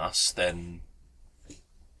seen us, then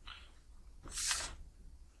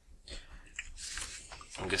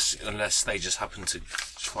I guess unless they just happen to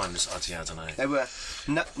find us, I don't know. They were...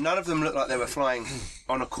 none of them looked like they were flying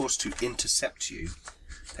on a course to intercept you.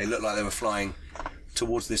 They looked like they were flying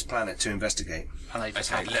towards this planet to investigate. And they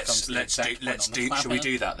just Okay, happened to come to the exact point on the Shall we planet.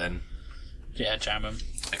 do that then? Yeah, jam them.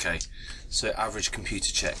 Okay, so average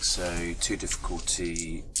computer check, so 2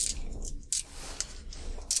 difficulty.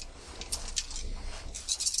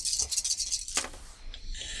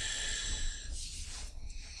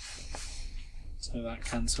 So that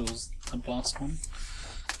cancels the blast one.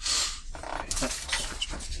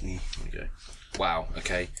 There we go. Wow,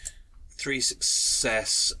 okay. 3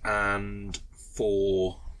 success and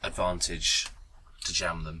 4 advantage to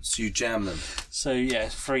jam them. So you jam them. So yeah,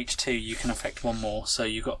 for each 2 you can affect 1 more. So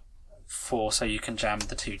you've got 4, so you can jam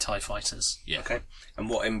the 2 TIE fighters. Yeah. Okay. And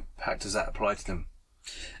what impact does that apply to them?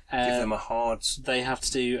 Give them a hard... They have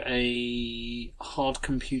to do a hard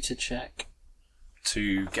computer check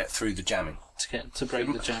to get through the jamming. to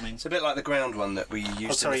break the jamming. It's a bit like the ground one that we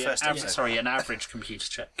used in the first episode. An average computer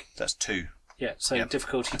check. That's 2. Yeah, so Yep.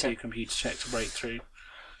 difficulty 2 computer check to break through.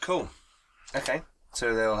 Cool. Okay.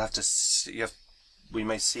 So they'll have to see we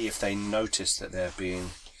may see if they notice that they're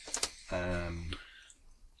being...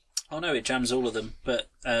 Oh no, it jams all of them, but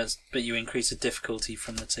you increase the difficulty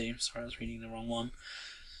from the 2. Sorry, I was reading the wrong one.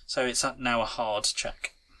 So it's now a hard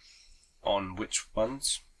check. on which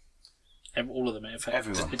ones? All of them, in fact.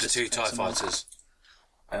 Everyone. The 2 TIE fighters.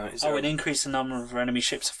 And increase the number of enemy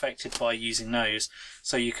ships affected by using those.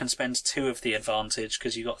 So you can spend 2 of the advantage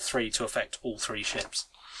because you got 3 to affect all 3 ships.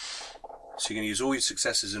 So you're going to use all your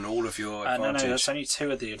successes and all of your No, advantage? that's only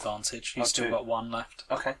 2 of the advantage. You've still 2. got 1 left.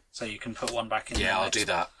 Okay. So you can put 1 back in. Yeah, I'll do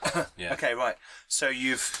that. Yeah. Okay, right. So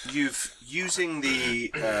you've using the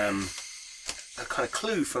kind of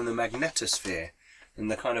clue from the magnetosphere and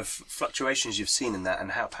the kind of fluctuations you've seen in that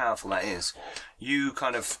and how powerful that is. You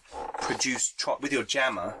kind of produce with your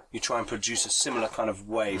jammer. You try and produce a similar kind of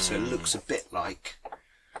wave, so it looks a bit like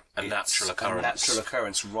A natural occurrence. A natural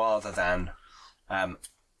occurrence rather than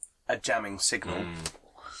a jamming signal.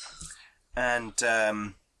 And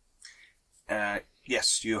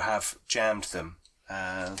yes, you have jammed them.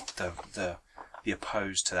 The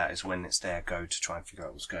opposed to that is when it's their go to try and figure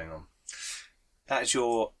out what's going on. That is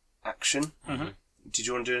your action. Mm-hmm. Did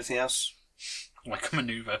you want to do anything else? Like a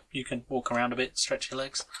manoeuvre. You can walk around a bit, stretch your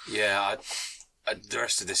legs. Yeah, the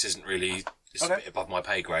rest of this isn't really... It's Okay. a bit above my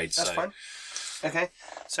pay grade, That's so... fine. Okay,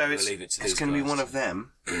 so We'll it's leave it to it's these going to be guys. one of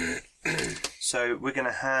them. So we're going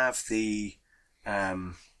to have the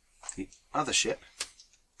other ship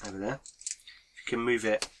over there. If you can move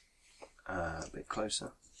it a bit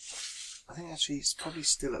closer. I think actually it's probably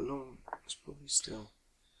still at long. It's probably still.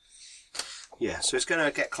 Yeah, so it's going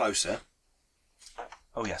to get closer.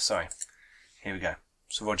 Oh yeah, sorry. Here we go.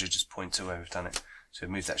 So Roger just pointed to where we've done it. So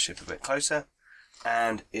move that ship a bit closer,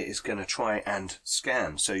 and it is going to try and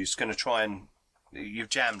scan. So it's going to try and you've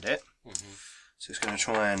jammed it. Mm-hmm. So it's going to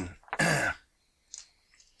try and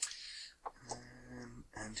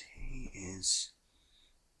and he is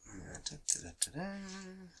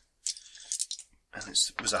and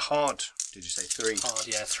it was a hard. Did you say 3? Hard,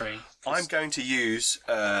 yeah, 3. I'm going to use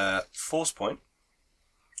a force point,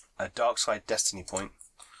 a dark side destiny point,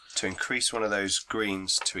 to increase one of those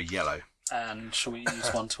greens to a yellow. And shall we use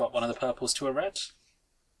one to up one of the purples to a red?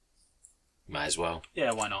 Might as well.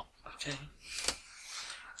 Yeah, why not? Okay.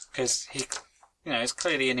 Because it's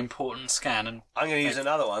clearly an important scan, and I'm going to use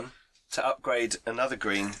another one to upgrade another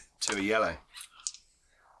green to a yellow.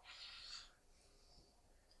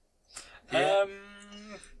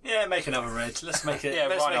 Yeah, make another red. Let's make it. yeah,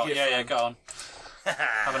 let's why make not? it Yeah, fun. go on.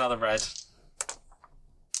 Have another red.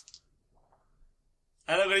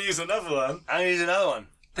 And I'm going to use another one. I'm going to use another one.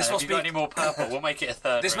 This If must you've be... got any more purple, we'll make it a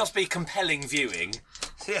third. This red. must be compelling viewing.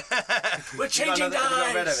 Yeah. We're changing We've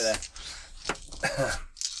got red dice. over there.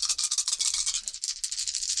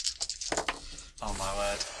 Oh my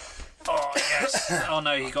word. Oh yes. Oh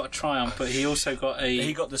no, he got a triumph, but he also got a.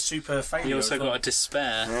 He got the super failure. He also as well. got a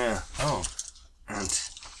despair. Yeah. Oh. And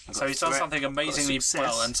So he's done something amazingly success.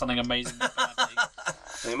 well and something amazingly badly.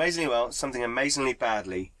 Something amazingly well, something amazingly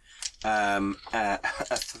badly. A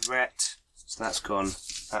threat. So that's gone.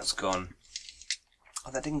 That's gone.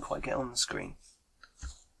 Oh, that didn't quite get on the screen.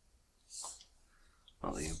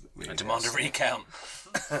 Well, I demand a recount.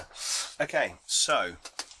 Okay, so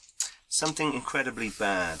something incredibly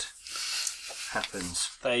bad happens.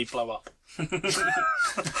 They blow up.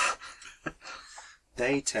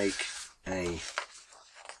 They take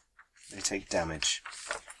damage.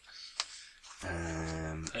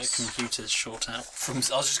 Their computers short out. I was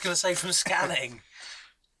just going to say from scanning.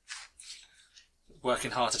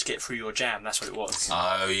 Working harder to get through your jam, that's what it was.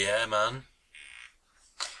 Oh, yeah, man.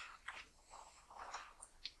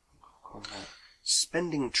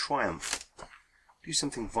 Spending triumph. Do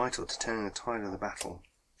something vital to turn the tide of the battle.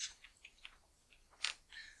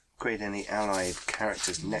 Upgrade any allied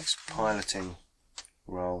character's next piloting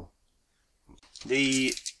role.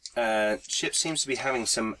 The ship seems to be having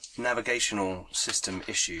some navigational system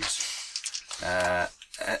issues. And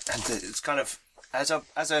it's kind of, as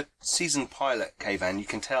a seasoned pilot, Kayvan, you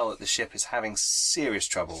can tell that the ship is having serious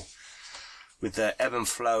trouble with the ebb and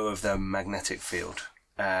flow of the magnetic field.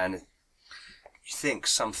 And you think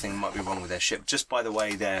something might be wrong with their ship just by the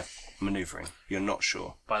way they're manoeuvring. You're not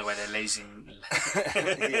sure. By the way, they're lazy.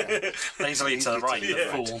 Lazily to the right, the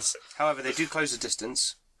fools. However, they do close the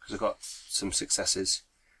distance because I've got some successes.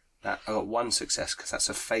 I got one success because that's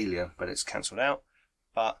a failure, but it's cancelled out.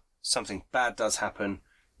 But something bad does happen,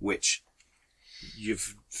 which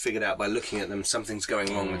you've figured out by looking at them. Something's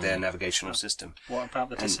going wrong with their navigational system. What about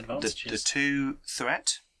the disadvantages? The two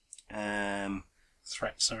threat.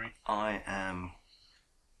 Threat, sorry. I am.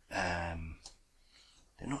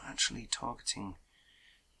 They're not actually targeting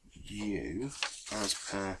you, as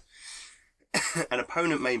per. An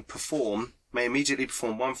opponent may immediately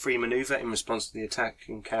perform one free maneuver in response to the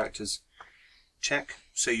attacking character's check.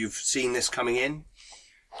 So you've seen this coming in.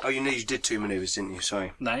 Oh, you did two maneuvers, didn't you?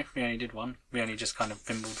 Sorry. No, we only did one. We only just kind of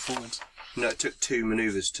fimbled forwards. No, it took two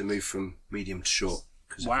maneuvers to move from medium to short.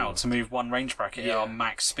 Wow, to move one range bracket on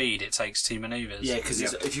max speed, it takes two manoeuvres. Yeah, because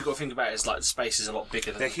if you've got to think about it, it's like the space is a lot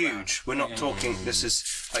bigger than they're the huge. ground. We're not talking. This is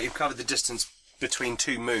like you've covered the distance between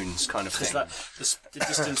two moons, kind of thing. The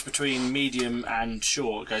distance between medium and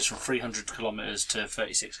short goes from 300 kilometres to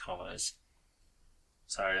 36 kilometres.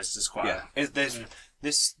 So it's just quite. Yeah,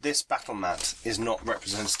 this battle mat is not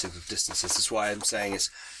representative of distances. That's why I'm saying it's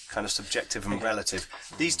kind of subjective and relative.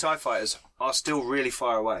 These TIE fighters are still really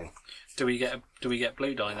far away. Do we get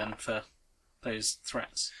blue die then for those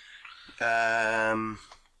threats? Add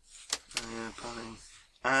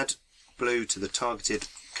blue to the targeted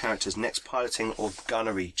character's next piloting or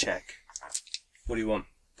gunnery check. What do you want?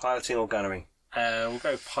 Piloting or gunnery? We'll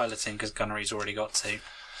go piloting because gunnery's already got two.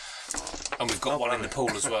 And we've got one in the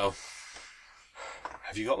pool as well.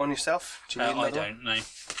 Have you got one yourself? Do you need I another don't know.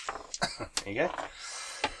 There you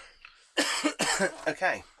go.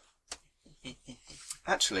 Okay.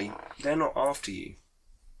 Actually, they're not after you.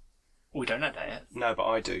 We don't know that yet. No, but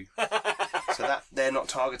I do. So that they're not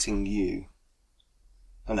targeting you.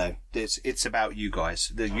 I know. It's about you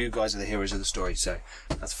guys. You guys are the heroes of the story, so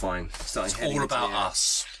that's fine. It's all about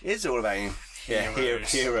us. It is all about you. Yeah,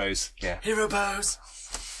 heroes. Yeah. Hero pose.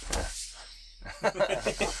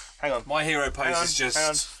 Hang on. My hero pose is just... Hang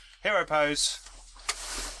on. Hero pose.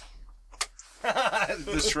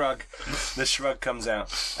 The shrug. The shrug comes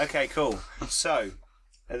out. Okay, cool. So,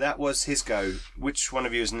 that was his go. Which one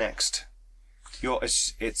of you is next?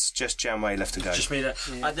 It's just Janway left to go. Just me there.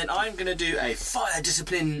 And then I'm going to do a fire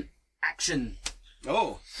discipline action.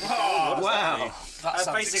 Oh wow. That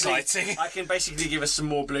sounds exciting. I can basically give us some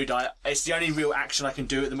more blue die. It's the only real action I can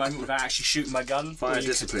do at the moment without actually shooting my gun. Fire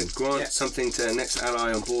discipline. Grant something to next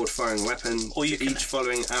ally on board firing a weapon. Or you each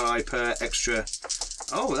following ally per extra.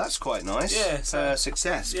 Oh, that's quite nice. Yeah. Per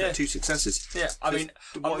success. Yeah. Per 2 successes. Yeah, I mean...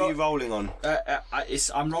 What are you rolling on?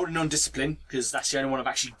 I'm rolling on discipline, because that's the only one I've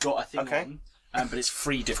actually got a thing Okay. on. But it's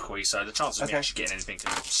free difficulty, so the chances of me actually getting anything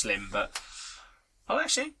is slim, but... Oh,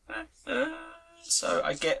 actually... so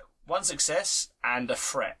I get one success and a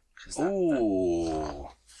threat. Ooh.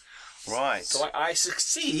 Right. So I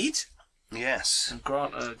succeed Yes. and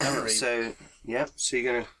grant a gunnery. So, yeah. So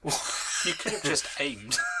you're going to... You could have just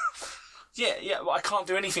aimed. Yeah, well, I can't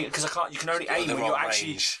do anything because I can't. You can only aim when you're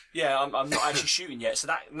actually. Yeah, I'm not actually shooting yet, so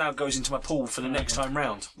that now goes into my pool for the next time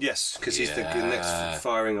round. Yes, because he's the next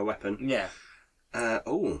firing a weapon. Yeah.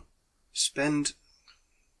 Spend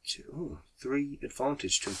 3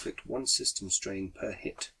 advantage to inflict 1 system strain per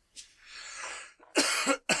hit.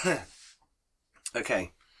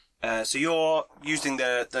 Okay. So you're using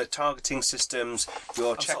the targeting systems.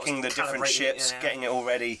 You're checking the different ships, getting it all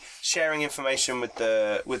ready, sharing information with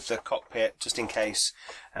the cockpit just in case.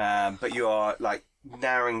 But you are like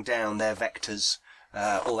narrowing down their vectors,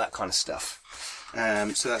 all that kind of stuff.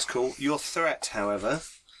 So that's cool. Your threat, however,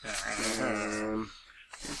 find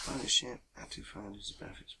a ship. Active fire is the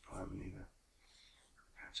benefits of prime maneuver.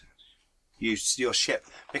 Your ship,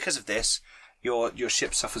 because of this, your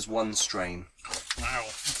ship suffers 1 strain. Wow.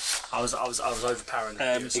 I was overpowering.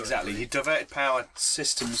 Exactly. You diverted power.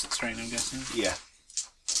 Systems strain, I'm guessing. Yeah.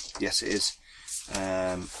 Yes, it is.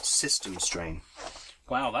 System strain.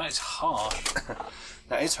 Wow, that is harsh.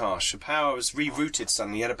 That is harsh. The power was rerouted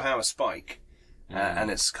suddenly. You had a power spike, and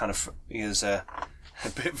it's kind of there's a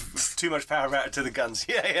bit too much power routed to the guns.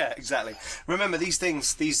 Yeah, exactly. Remember, these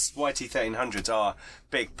things, these YT-1300s are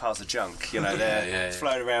big piles of junk. You know, they're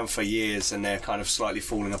flown around for years and they're kind of slightly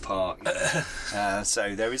falling apart. You know?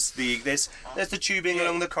 So there's the tubing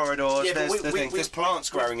along the corridors. Yeah, there's plants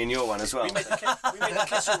growing in your one as well. We made the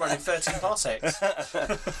Kessel run in 13 parsecs.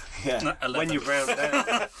 Yeah, when you round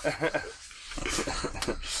down.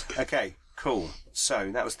 Okay, cool.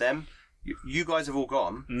 So that was them. You guys have all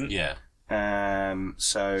gone. Yeah.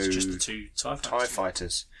 So It's just the 2 TIE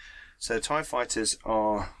fighters. So TIE fighters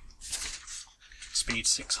are Speed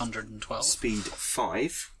 612. speed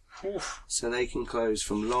 5. Oof. So they can close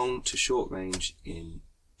from long to short range in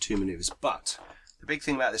 2 maneuvers. But the big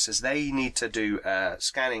thing about this is they need to do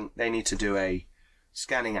scanning. They need to do a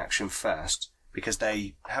scanning action first because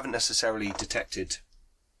they haven't necessarily detected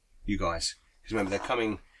you guys. Because remember, they're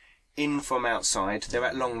coming in from outside. They're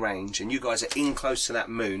at long range, and you guys are in close to that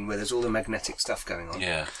moon where there's all the magnetic stuff going on.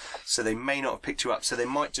 Yeah. So they may not have picked you up. So they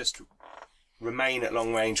might just remain at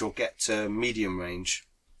long range or get to medium range,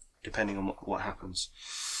 depending on what happens.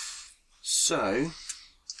 So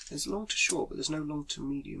there's long to short, but there's no long to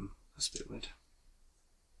medium. That's a bit weird.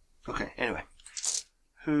 Okay, anyway.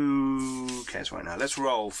 Who cares right now? Let's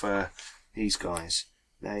roll for these guys.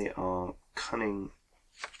 They are cunning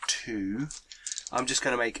 2. I'm just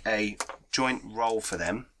going to make a joint roll for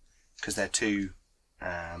them because they're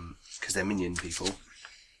because they're minion people.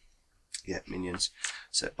 Yeah, minions.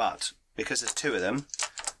 So, but because there's 2 of them,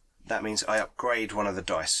 that means I upgrade one of the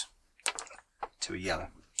dice to a yellow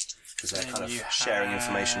because they're kind of sharing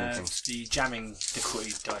information and things. The jamming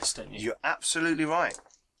difficulty dice, don't you? You're absolutely right.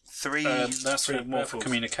 3. That's more for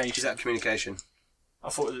communication. Is that communication? I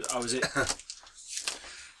thought was it.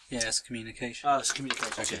 Yeah, it's communication. Oh, it's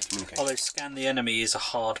communication. Okay, communication. Although scan the enemy is a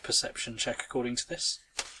hard perception check according to this.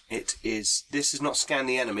 It is. This is not scan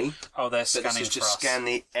the enemy. Oh, they're But scanning this is for just us. scan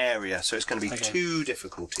the area, so it's going to be Okay. 2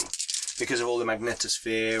 difficulty because of all the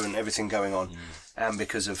magnetosphere and everything going on, and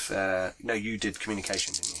because of no, you did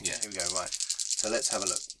communication, didn't you? Yeah. Here we go. Right. So let's have a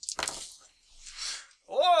look.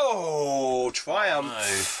 Oh,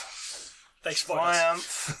 triumph! They spotted us.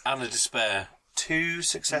 Triumph! And a despair. 2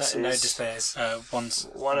 successes. No despairs.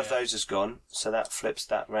 One of those is gone, so that flips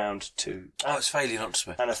that round to Oh, it's failure, not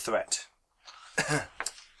despair. and a threat.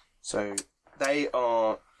 So they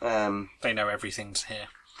are. They know everything's here.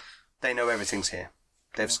 They know everything's here.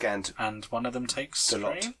 They've scanned And one of them takes the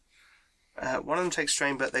lot. strain? One of them takes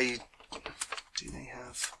strain, but they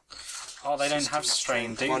have. Oh, they don't have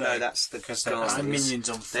strain, do Well, they? no, that's the Because they're guards. The minions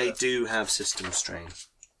on They foot. do have system strain.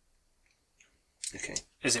 Okay.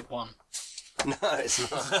 Is it 1? No, it's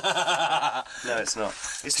not. No, it's not.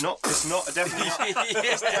 It's not. It's not. Definitely not.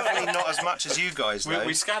 It's definitely not as much as you guys though.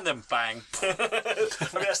 We scan them, bang. I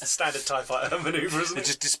mean, that's the standard TIE fighter manoeuvre, isn't They're it?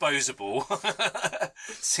 just disposable.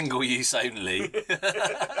 Single use only.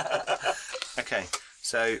 Okay.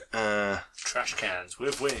 So, Trash cans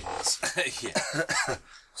with wings. Yeah.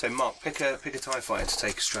 so Mark, pick a TIE fighter to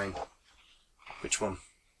take a strain. Which one?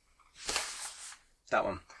 That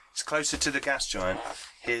one. It's closer to the gas giant.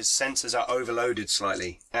 His sensors are overloaded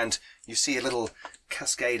slightly, and you see a little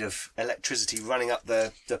cascade of electricity running up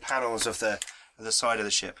the panels of the side of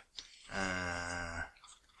the ship.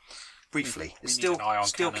 Briefly, it need still an ion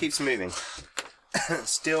cannon. keeps moving.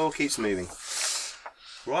 Still keeps moving.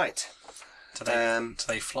 Right. Do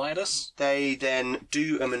they fly at us? They then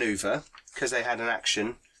do a manoeuvre because they had an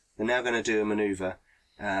action. They're now going to do a manoeuvre,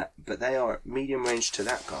 but they are at medium range to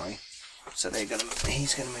that guy, so he's going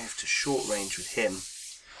to move to short range with him,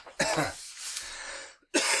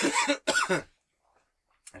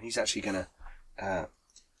 and he's actually going to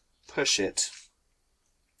push it.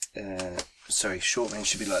 Sorry, short range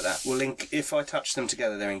should be like that. Well, if I touch them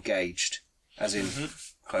together, they're engaged, as in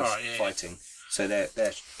close Alright, yeah, fighting. So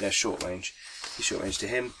they're short range. He's short range to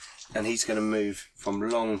him, and he's going to move from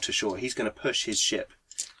long to short. He's going to push his ship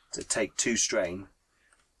to take 2 strain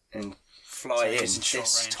and fly in. it's in short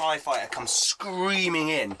This range. TIE fighter comes screaming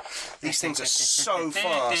in. These things are so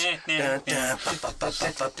fast.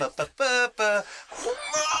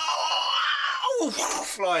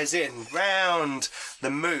 Flies in round the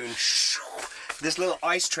moon. This little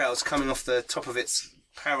ice trail is coming off the top of its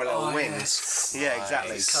parallel wings. Yeah,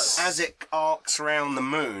 exactly. As it arcs around the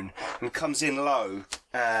moon and comes in low,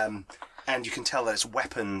 and you can tell that its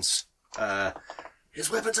weapons. His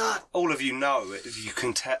weapons are hot. All of you know. You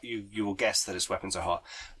can you will guess that his weapons are hot.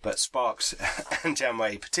 But Sparks and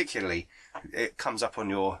Janeway particularly, it comes up on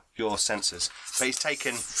your sensors. But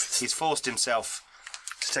he's forced himself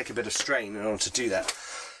to take a bit of strain in order to do that.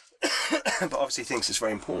 But obviously thinks it's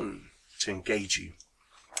very important to engage you.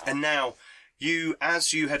 And now,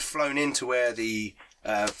 as you had flown into where the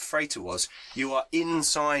freighter was, you are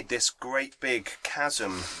inside this great big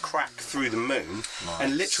chasm crack through the moon. Nice.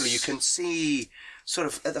 And literally you can see sort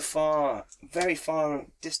of at the very far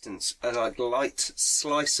distance, a light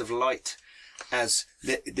slice of light as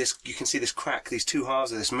this, you can see this crack, these two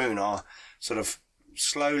halves of this moon are sort of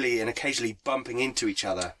slowly and occasionally bumping into each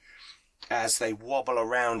other as they wobble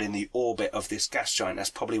around in the orbit of this gas giant.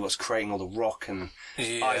 That's probably what's creating all the rock and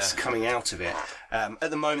ice coming out of it. At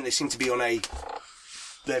the moment, they seem to be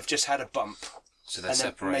they've just had a bump. So they're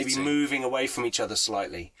separating. Maybe moving away from each other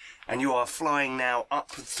slightly. And you are flying now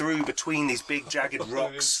up through between these big jagged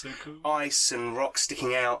rocks, so cool. Ice and rocks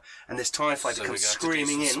sticking out, and this TIE fighter comes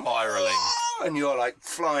screaming in. Spiraling. And you're like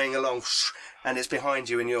flying along, and it's behind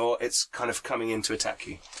you, and it's kind of coming in to attack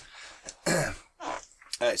you.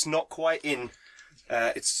 It's not quite in.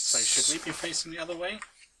 So should we be facing the other way?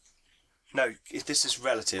 No, this is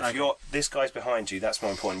relative. Okay. This guy's behind you. That's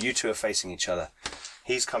more important. You two are facing each other.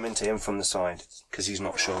 He's come into him from the side because he's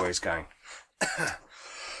not sure where he's going.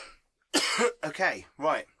 Okay,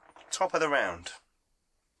 right. Top of the round.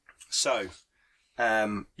 So,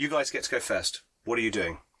 you guys get to go first. What are you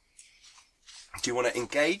doing? Do you want to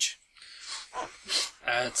engage?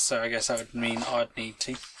 So I guess that would mean I'd need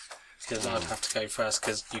to. Because I'd have to go first,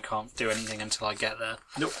 because you can't do anything until I get there.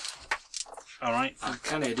 Nope. Alright.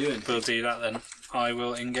 Can I do it? We'll do that then. I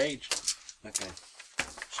will engage. Okay.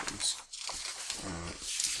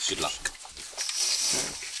 Good luck.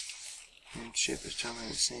 And ship is traveling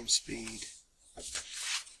at the same speed.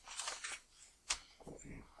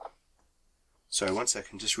 Sorry, 1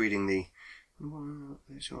 second. Just reading the.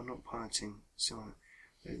 You're not piloting. So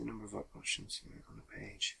the number of options on the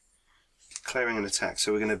page. Clearing an attack.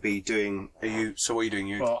 So we're going to be doing. So what are you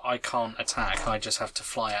doing? Well, I can't attack. I just have to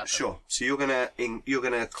fly at them. Sure. So you're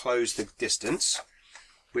gonna close the distance,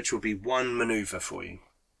 which will be one maneuver for you.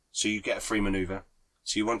 So you get a free maneuver.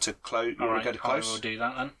 So you want to close. You want to go to close. I will do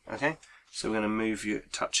that then. Okay. So we're going to move you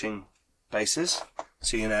touching bases.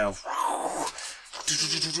 So you're now.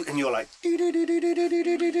 And you're like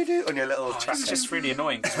on your little track. It's just really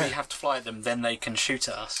annoying because we have to fly at them, then they can shoot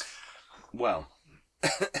at us. Well,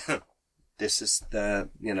 this is the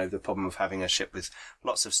problem of having a ship with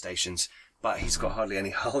lots of stations, but he's got hardly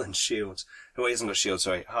any hull and shields. Well, he hasn't got shields,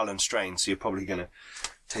 sorry, hull and strain. So you're probably going to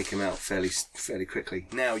take him out fairly quickly.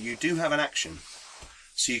 Now you do have an action,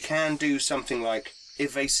 so you can do something like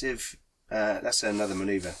evasive. That's another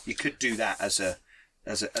maneuver. You could do that as a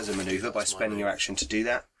maneuver by spending your action to do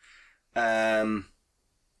that.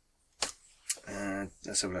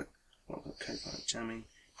 Let's have a look. What co-pilot jamming?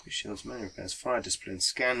 Shields, manual repairs, fire discipline,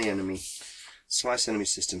 scan the enemy, slice enemy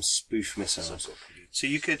systems, spoof missiles. So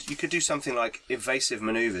you could do something like evasive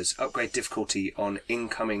maneuvers, upgrade difficulty on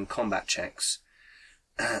incoming combat checks.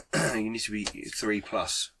 You need to be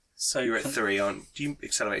 3+. So you're at 3, aren't? Do you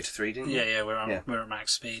accelerate to 3? Didn't you? Yeah, we're at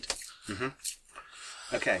max speed.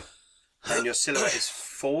 Okay. And your silhouette is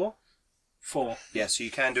 4? 4. Yeah, so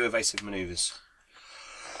you can do evasive maneuvers.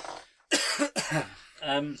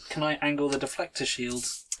 Can I angle the deflector shield?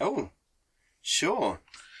 Oh, sure.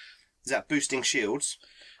 Is that boosting shields?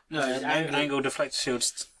 No, angle deflector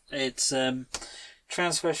shields. It's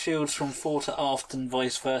transfer shields from fore to aft and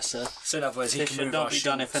vice versa. So in other words, this should not be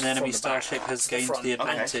done if an enemy starship has gained the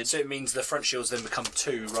advantage. Okay. So it means the front shields then become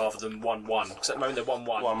 2 rather than 1-1. Because at the moment they're 1-1.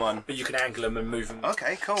 1-1. But you can angle them and move them.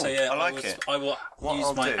 Okay, cool. So yeah, I like it. I will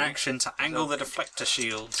use my action to angle the deflector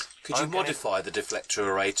shield. Could you modify the deflector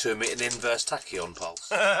array to emit an inverse tachyon pulse?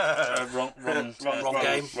 Wrong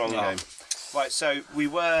game. Wrong game. Right, so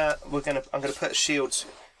I'm gonna put shields.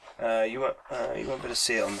 You won't be able to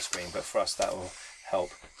see it on the screen, but for us that will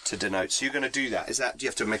help to denote. So you're going to do that. Do you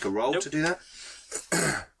have to make a roll to do that?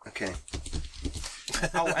 Okay.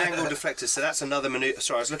 Angle deflectors. So that's another maneuver.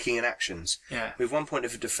 Sorry, I was looking at actions. Yeah. With 1 point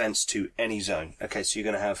of defense to any zone. Okay, so you're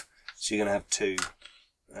going to have 2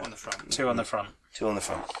 on the front. 2 on the front. 2 on the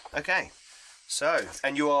front. Okay. So,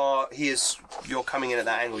 and you're coming in at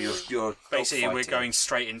that angle. You're Basically, we're dogfighting. going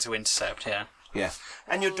straight into intercept. Yeah. Yeah,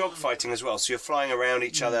 and you're dogfighting as well. So you're flying around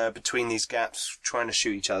each other between these gaps, trying to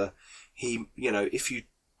shoot each other. If you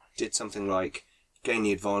did something like gain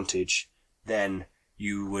the advantage, then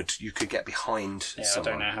you could get behind Yeah. someone.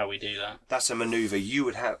 I don't know how we do that. That's a maneuver you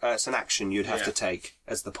would have. It's an action you'd have to take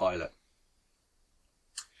as the pilot.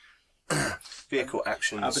 Vehicle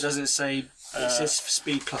actions. But does it say? It says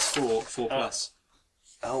speed +4, 4 plus.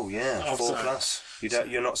 Oh yeah, Oh, 4 sorry. plus.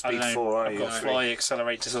 You're not I speed don't know. 4, are I've you? got fly,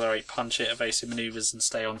 accelerate, decelerate, punch it, evasive manoeuvres, and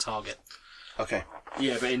stay on target. Okay.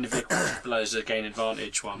 Yeah, but in the vehicle below is a gain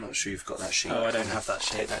advantage one. I'm not sure you've got that sheet. Oh, I don't have that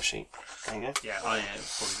Take sheet. that sheet. There you go. Yeah, it would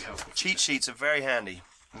probably be helpful. Cheat sheets are very handy.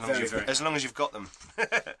 Very. As long as you've got them.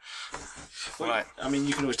 Right. I mean,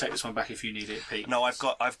 you can always take this one back if you need it, Pete. No, I've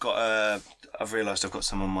realised I've got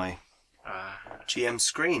some on my GM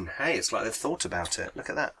screen. Hey, it's like they've thought about it. Look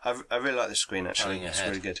at that. I really like this screen actually. Planning It's ahead.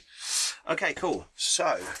 really good. Okay, cool.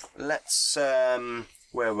 So let's.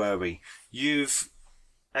 Where were we? You've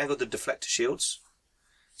angled the deflector shields,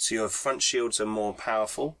 so your front shields are more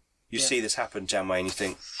powerful. You see this happen, Janway, and you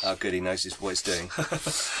think, "Oh, good, he knows what he's doing."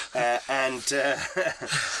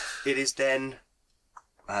 It is then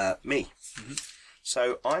me. Mm-hmm.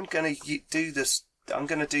 So I'm going to do this. I'm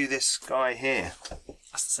going to do this guy here.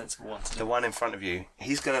 That's the sensible one to do. The one in front of you.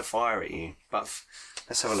 He's going to fire at you. But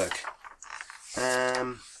let's have a look.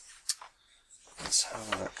 Let's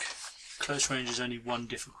have a look. Close range is only one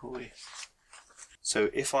difficulty. So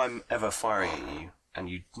if I'm ever firing at you, and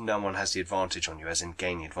no one has the advantage on you, as in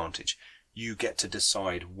gain the advantage, you get to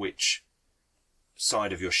decide which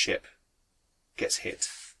side of your ship gets hit.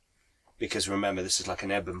 Because remember, this is like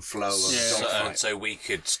an ebb and flow of a dogfight. So we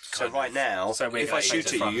could. So right now, So we're if I going shoot to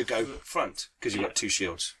at you, front. you go front because you've got 2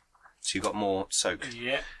 shields. So you've got more soak.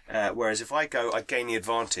 Yeah. Whereas if I gain the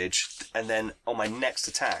advantage, and then on my next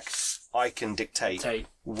attack, I can dictate Take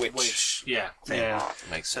which yeah. thing. Yeah.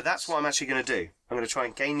 Makes So that's what I'm actually going to do. I'm going to try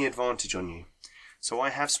and gain the advantage on you. So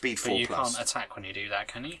I have speed 4 But you plus. can't attack when you do that,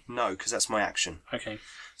 can you? No, because that's my action. Okay.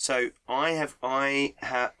 So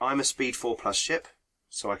I'm a speed 4 plus ship,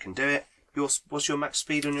 so I can do it. What's your max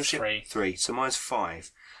speed on your ship? 3. 3. So mine's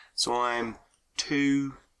 5. So I'm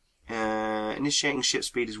 2. Initiating ship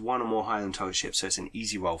speed is 1 or more higher than target ship, so it's an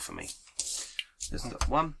easy roll for me. There's the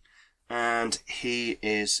 1. And he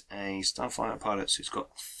is a starfighter pilot, so he's got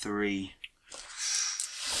 3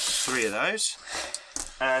 of those.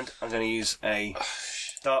 And I'm going to use a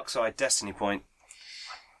dark side destiny point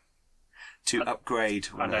to upgrade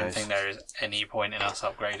I one of don't those. think there is any point in us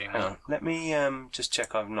upgrading Hang that. on. Let me just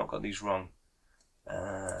check I've not got these wrong.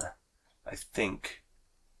 I think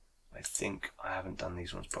I haven't done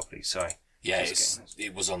these ones properly. Sorry. Yeah, Just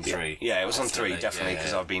it was on 3. Yeah, it was on 3 definitely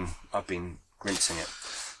because Yeah. I've been rinsing it.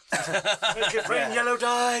 Make it rain yellow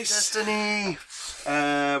dice. Destiny.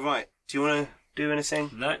 Right. Do you want to do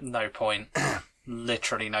anything? No, No point.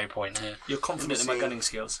 Literally no point here. you're confident in my gunning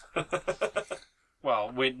skills.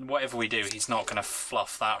 Well, whatever we do, he's not going to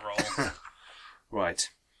fluff that roll. Right.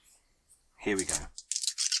 Here we go.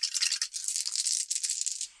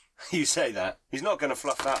 You say that. He's not going to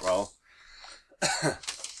fluff that roll.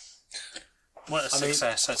 Well, a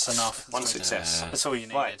success, that's enough. One success. That's all you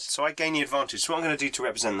needed. Right. So I gain the advantage. So what I'm going to do to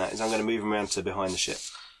represent that is I'm going to move him around to behind the ship.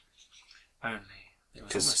 Only. It was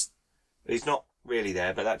Because almost, he's not really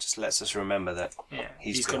there, but that just lets us remember that yeah.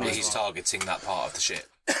 he's gonna. behind. He's targeting that part of the ship.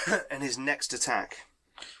 And his next attack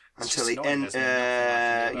until just the annoying, end isn't it? Nothing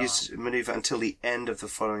I can do use maneuver until the end of the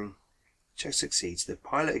following check succeeds. The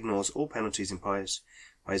pilot ignores all penalties imposed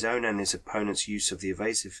by his own and his opponent's use of the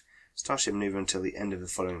evasive starship maneuver until the end of the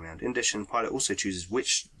following round. In addition, the pilot also chooses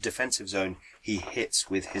which defensive zone he hits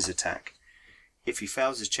with his attack. If he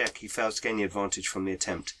fails his check, he fails to gain the advantage from the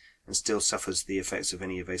attempt and still suffers the effects of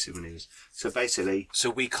any evasive maneuvers. So basically,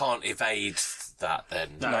 So we can't evade that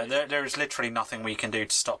then. No, there is literally nothing we can do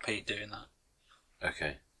to stop Pete doing that.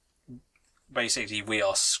 Okay. Basically, we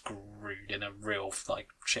are screwed in a real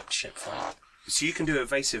ship-to-ship fight. so you can do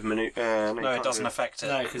evasive maneuver. No, it doesn't affect it.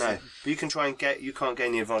 No, because No, but you can try and you can't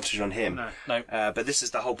gain the advantage on him. no. No. But this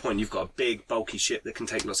is the whole point. You've got a big, bulky ship that can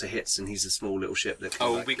take lots of hits, and he's a small little ship that can.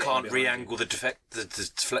 Oh, like, we get can't in behind re-angle the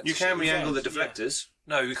deflector. You can re-angle the Yeah. deflectors.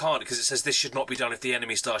 No, we can't because it says this should not be done if the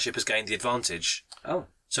enemy starship has gained the advantage. Oh.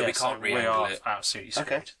 So Yeah, we can't we re-angle are it. absolutely screwed.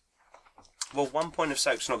 Okay. Well, 1 point of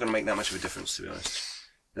soak's not going to make that much of a difference, to be honest.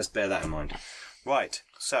 Let's bear that in mind. Right.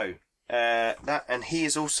 So that, and he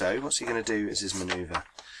is also. What's he going to do as his manoeuvre?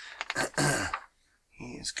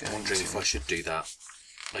 He is I'm going wondering if I to. should do that.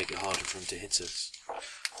 Make it harder for him to hit us.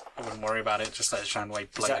 I wouldn't worry about it. Just let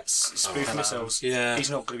Shanway blow That's it. spoof Oh, missiles. Yeah. He's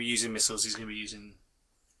not going to be using missiles. He's going to be using.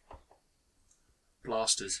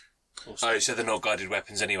 blasters. Oh, so they're not guided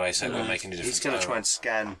weapons anyway, so it won't make any difference. He's going to try and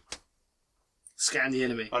scan. Scan the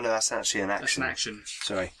enemy. Oh no, that's actually an That's action. an action.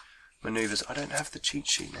 Sorry. Maneuvers. I don't have the cheat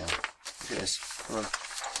sheet now. Look at this. Come on.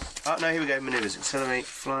 Oh no, here we go. Maneuvers. Accelerate,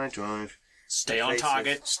 fly, drive. Stay on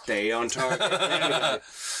target. Stay on target. There we go.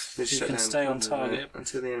 You can stay on target.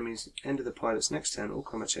 Until the enemy's end of the pilot's next turn, all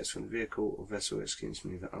combat checks from the vehicle or vessel executing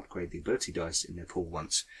maneuver upgrade the ability dice in their pool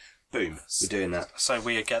once. Boom. We're doing that. So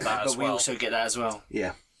we get that as But we well. also get that as well.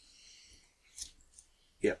 Yeah.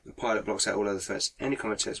 Yep, the pilot blocks out all other threats. Any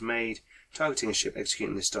combat checks made targeting a ship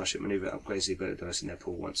executing this starship maneuver upgrades the ability dice in their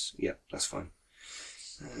pool once. Yep, that's fine.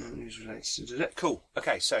 News related to cool.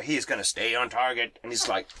 Okay, so he is going to stay on target, and he's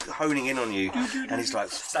like honing in on you, and he's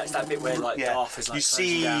like. That's that bit where like Darth is like. You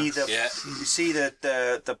see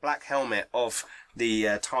the black helmet of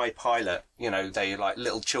the Thai pilot. You know, they like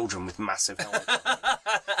little children with massive helmets.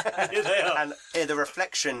 And the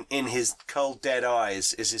reflection in his cold, dead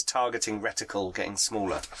eyes is his targeting reticle getting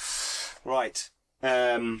smaller. Right.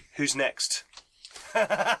 Who's next?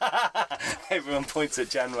 Everyone points at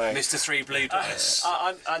Janway. Mr. 3 blue dice.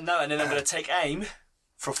 I know, and then I'm going to take aim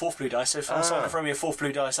for a 4th blue dice. So if someone can throw me a 4th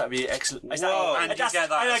blue dice, that'd be excellent. Whoa. And you get that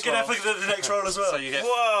I as get well. the next roll as well. So you get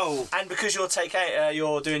Whoa! And because you're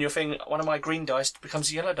doing your thing, one of my green dice becomes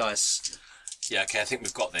a yellow dice. Yeah, okay, I think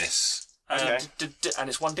we've got this. Okay. And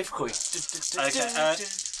it's one difficulty. Okay,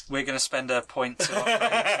 we're going to spend a point to upgrade.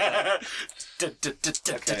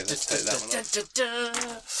 Okay, let's take that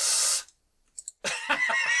one off.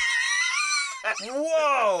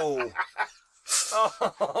 Whoa!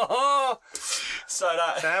 So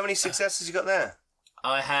how many successes you got there?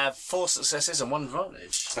 I have 4 successes and 1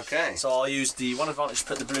 advantage. Okay. So I'll use the 1 advantage to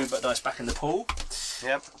put the blue dice back in the pool.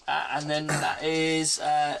 Yep. And then that is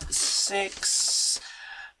 6.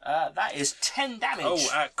 That is 10 damage.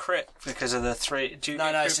 Oh, crit because of the 3. Do you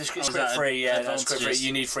No, get it's crit? crit free. Yeah, that's crit free. advantages?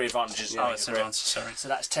 You need 3 advantages. Oh, it's advantage, sorry. So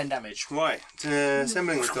that's 10 damage. Right.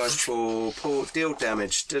 Assembling the dice for deal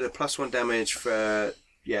damage. Did a +1 damage for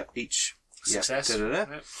each Success.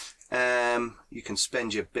 You can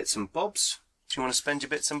spend your bits and bobs. Do you want to spend your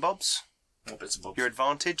bits and bobs? What bits and bobs? Your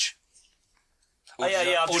advantage? Oh,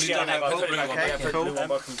 yeah, I've just Already done got it. put it back on. Okay, Yeah, put cool. the blue one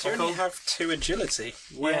back on. Do you only have 2 agility?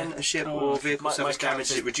 When a ship or vehicle My suffers damage,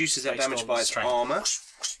 character it reduces that takes damage normal by its strength. armour.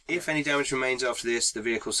 If any damage remains after this, the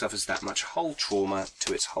vehicle suffers that much hull trauma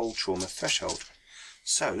to its hull trauma threshold.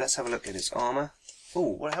 So, let's have a look at its armour.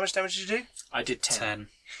 Oh, how much damage did you do? I did 10. 10.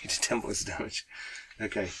 He did 10 points of damage.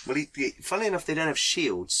 Okay. Well, funnily enough, they don't have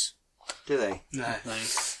shields, do they? No.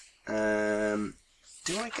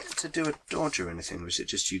 Do I get to do a dodge or anything, or is it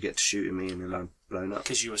just you get to shoot at me and then I'm blown up?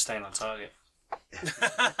 Because you were staying on target. Cheeky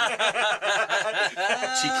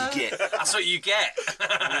git. That's what you get.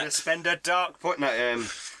 I'm going to spend a dark point. No,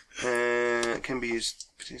 can be used.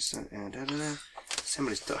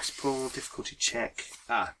 Assembly's dice pool, difficulty check.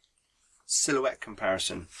 Silhouette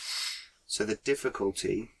comparison. So the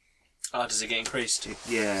difficulty. Does it get increased?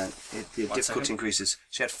 The difficulty second. increases.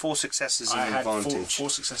 She had 4 successes I and had an advantage. 4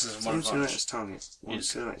 successes and 1 Same silhouette advantage. as target. One Yes.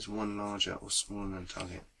 silhouette is 1 larger or smaller than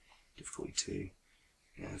target. Difficulty 2.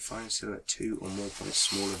 Find silhouette 2 or more points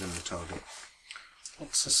smaller than the target.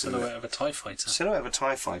 What's the silhouette of a TIE fighter? Silhouette of a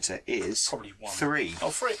TIE fighter is Probably 1. 3. Oh,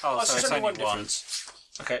 3. Oh, so it's only 1. difference.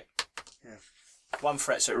 Okay. Yeah. 1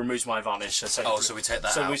 threat, so it removes my advantage. So we take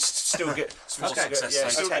that So out. we still get. Okay.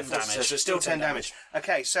 Still Okay. 10 damage. So it's still 10 damage.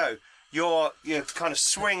 Okay, so you kind of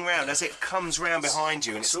swing round as it comes round behind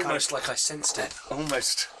you, and It's it's kind almost like I sensed it. of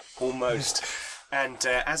almost. And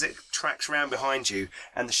as it tracks round behind you,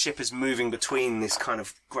 and the ship is moving between this kind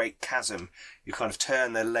of great chasm, you kind of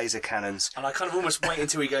turn the laser cannons. And I kind of almost wait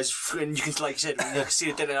until he goes, and you can, like you said, you can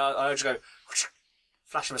see the dead, and I just go,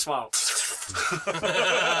 flash him a smile.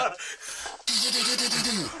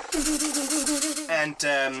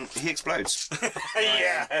 And he explodes.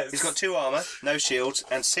 Yes. He's got 2 armour, no shields,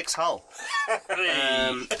 and 6 hull.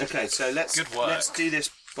 Okay, so let's Good work. let's do this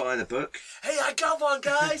by the book. Hey, I got one,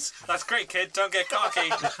 guys. That's great, kid. Don't get cocky.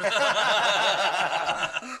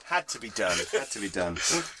 Had to be done. He's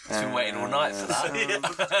been waiting all night for that.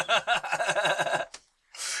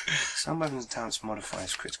 Some weapons and talents modify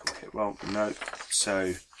his critical hit roll. No.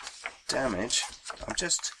 So, damage. I'm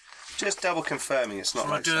just double confirming it's not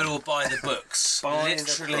We'll like do it all by the books. By the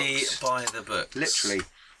Literally books. by the books. Literally.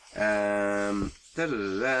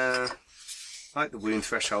 Like the wound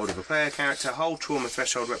threshold of a player character, hull trauma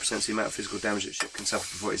threshold represents the amount of physical damage that the ship can suffer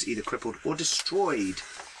before it is either crippled or destroyed.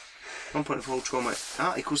 1 point of hull trauma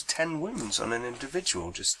equals 10 wounds on an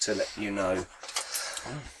individual, just to let you know.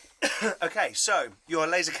 Okay, so your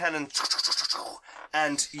laser cannon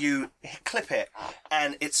and you clip it,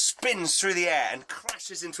 and it spins through the air and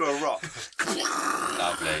crashes into a rock.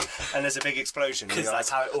 Lovely. And there's a big explosion. Because that's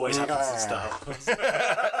how it always happens in Star Wars.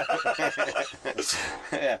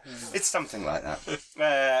 Yeah, it's something like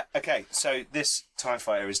that. Okay, so this TIE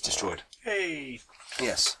fighter is destroyed. Hey.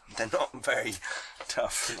 Yes, they're not very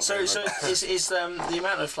tough. So is the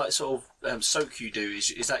amount of like sort of soak you do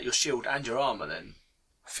is that your shield and your armour then?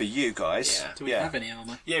 For you guys, Yeah. Do we have any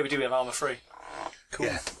armour? Yeah, we do have armour free. Cool.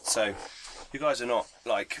 Yeah, so you guys are not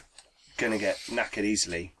like gonna get knackered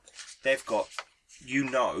easily. They've got,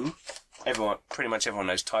 pretty much everyone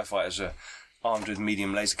knows TIE fighters are armed with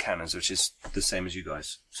medium laser cannons, which is the same as you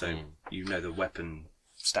guys. So you know the weapon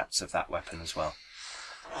stats of that weapon as well.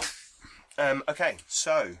 Okay,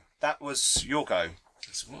 so that was your go.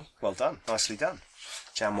 Well done, nicely done,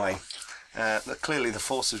 Janway. Clearly the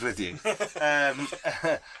force is with you.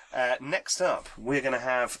 Next up, we're going to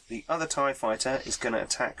have the other TIE fighter is going to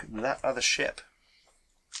attack that other ship.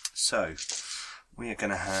 So we are going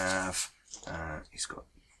to have. He's got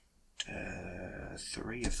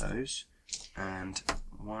 3 of those, and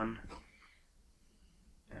 1.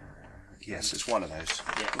 Yes, it's 1 of those.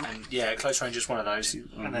 Yeah, close range is one of those.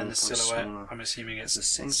 And then the silhouette, I'm assuming it's the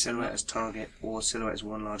same silhouette as target, or silhouette is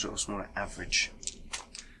 1 larger or smaller average.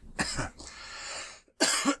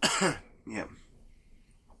 Yep.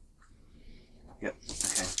 Yep.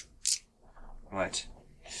 Okay. Right.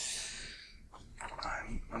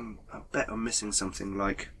 I bet I'm missing something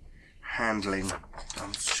like handling.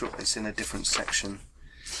 I'm sure it's in a different section.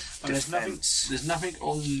 Defense. There's nothing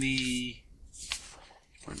on the.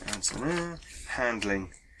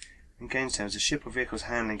 Handling. In game terms, a ship or vehicle's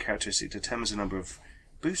handling characteristic determines the number of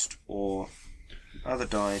boost or other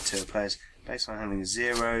die to players. Baseline handling is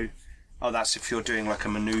 0. Oh, that's if you're doing like a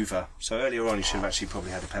manoeuvre. So earlier on, you should have actually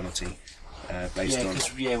probably had a penalty based on.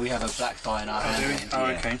 Yeah, we have a black die in our handling. Oh,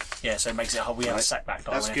 okay. Yeah, so it makes it. We have a sack back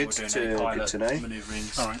die. That's whenever good we're doing any pilot good to know. manoeuvring.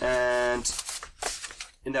 All right. And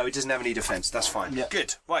no, it doesn't have any defence. That's fine. Yeah.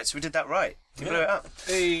 Good. Right, so we did that right. You blew it up.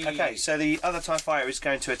 Hey. Okay, so the other TIE fighter is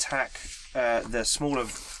going to attack the smaller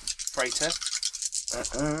freighter.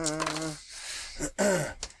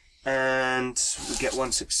 And we get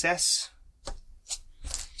 1 success.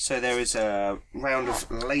 So there is a round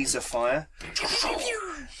of laser fire,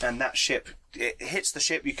 and that ship, it hits the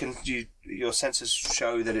ship. Your sensors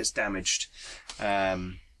show that it's damaged,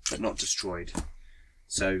 but not destroyed.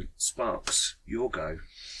 So Sparks, your go.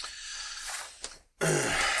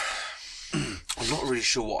 I'm not really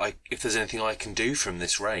sure if there's anything I can do from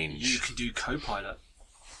this range. You can do co-pilot,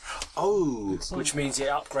 Oh, which means it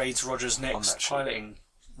upgrades Roger's that next sheet. piloting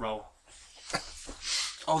role.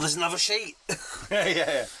 there's another sheet.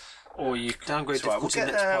 Yeah. Or you can Downgrade That's right, we'll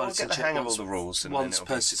difficulty get next the piloting check hang of all once, the rules. And then once it'll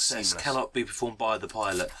per be success. seamless. Cannot be performed by the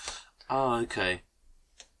pilot. Ah, okay.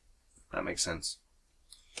 That makes sense.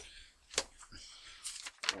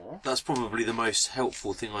 That's probably the most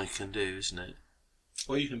helpful thing I can do, isn't it?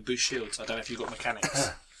 Or you can boost shields. I don't know if you've got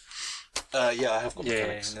mechanics. Yeah, I have got Yeah,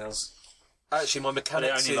 mechanics. Nils. Actually, my But it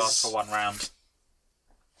mechanics only lasts for 1 round.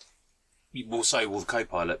 Well, so will the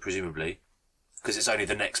co-pilot, presumably. Because it's only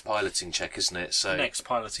the next piloting check, isn't it? So Next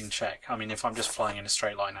piloting check. I mean, if I'm just flying in a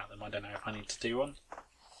straight line at them, I don't know if I need to do one.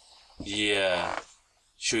 yeah.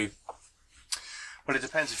 Should we... Well, it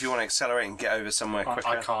depends if you want to accelerate and get over somewhere quicker.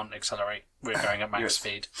 I can't accelerate. We're going at max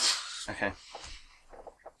speed. Okay.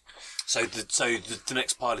 So the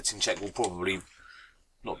next piloting check will probably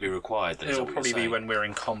not be required. Then, is It'll that what probably you're be saying? when we're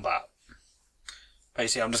in combat.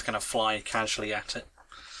 Basically, I'm just going to fly casually at it.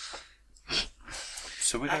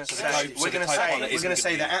 So we're going to Actually, say the co-pilot isn't that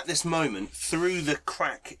gonna be- at this moment, through the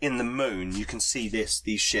crack in the moon, you can see these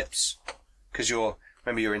ships, because you're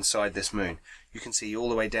inside this moon. You can see all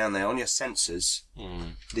the way down there on your sensors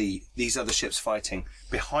these other ships fighting.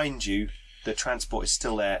 Behind you, the transport is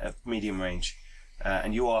still there at medium range,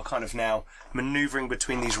 and you are kind of now manoeuvring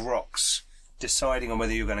between these rocks, deciding on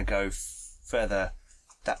whether you're going to go further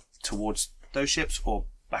towards those ships or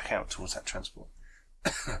back out towards that transport.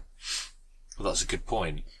 Well, that's a good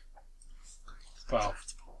point. Well,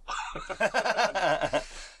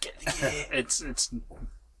 it's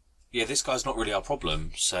Yeah, this guy's not really our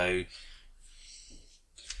problem, so...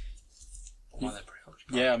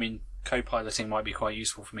 yeah. I mean, co-piloting might be quite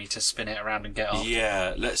useful for me to spin it around and get off.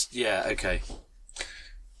 Yeah, okay.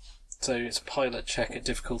 So it's a pilot check at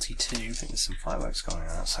difficulty 2. There's some fireworks going on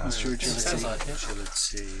outside. What's your agility?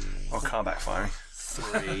 Agility... Or car backfiring.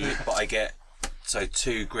 3, but I get... So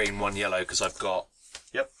 2 green, 1 yellow, because I've got...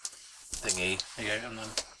 Yep. Thingy. There you go, and then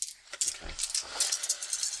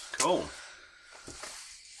Cool.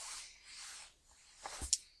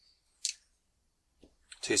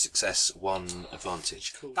 2 success, 1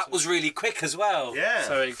 advantage. Cool. That was really quick as well. Yeah.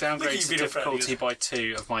 So it downgrades the difficulty by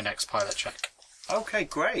 2 of my next pilot check. Okay,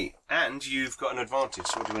 great. And you've got an advantage.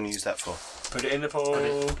 So what do you want to use that for? Put it in the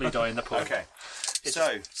pool. Blue die in the pool. Okay.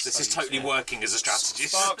 So This is totally working as a strategy.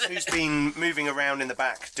 Sparks, who's been moving around in the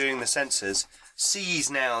back doing the sensors, sees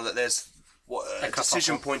now that there's a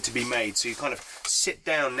decision point to be made. So you kind of sit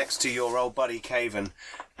down next to your old buddy Caven,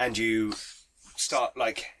 and you start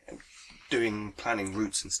planning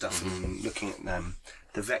routes and stuff, and looking at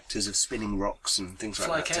the vectors of spinning rocks and things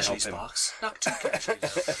like that to help him. Sparks. Not too casually.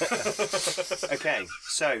 Okay,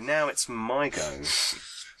 so now it's my go.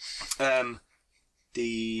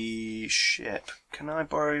 The ship. Can I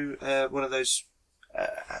borrow one of those?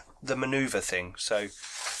 The maneuver thing. So,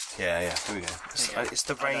 yeah. Here we go. It's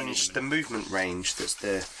the range, the movement range that's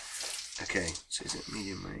the. Okay, so is it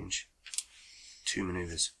medium range? 2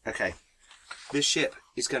 maneuvers. Okay, this ship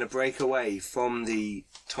is going to break away from the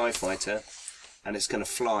TIE fighter, and it's going to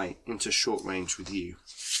fly into short range with you.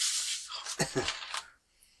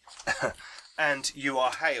 And you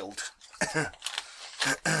are hailed.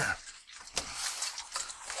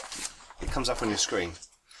 It comes up on your screen.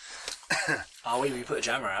 We put a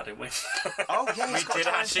jammer out, didn't we? Oh yeah, We did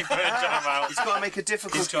actually put a jam out. He's got to make a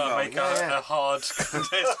difficulty He's got to roll. make a hard.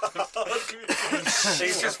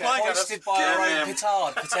 He's just flying at us. Hoisted by our own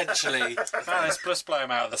petard, potentially. No, let's just blow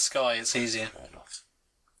him out of the sky. It's easier.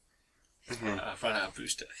 I've run out of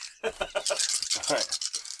booster. Right.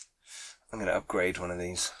 I'm going to upgrade one of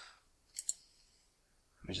these.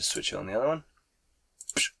 Let me just switch it on the other one.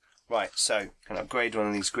 Right, so I'm going to upgrade one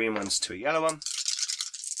of these green ones to a yellow one.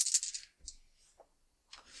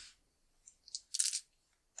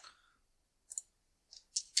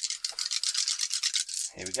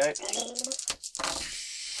 Here we go.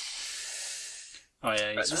 Oh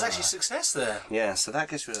yeah, There's actually success there. Yeah, so that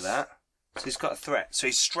gets rid of that. So he's got a threat. So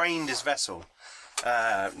he's strained his vessel.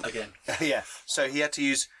 Again. Yeah, so he had to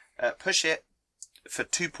use push it for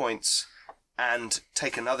 2 points and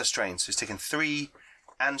take another strain. So he's taken 3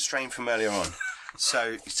 and strain from earlier on.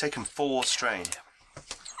 So he's taken 4 strain.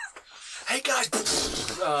 Hey guys!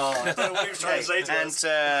 I don't know what he was trying to say to us.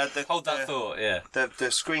 And Hold that thought, yeah.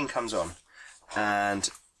 the screen comes on, and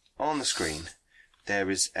on the screen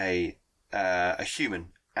there is a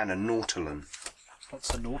human and a Nautolan.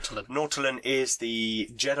 What's a Nautolan? Nautolan is the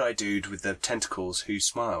Jedi dude with the tentacles who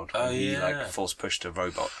smiled when he force pushed a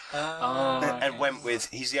robot and went with.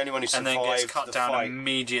 He's the only one who survived And then gets cut the down fight.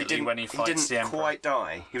 immediately when he fights didn't the Emperor. quite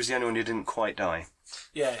die. He was the only one who didn't quite die.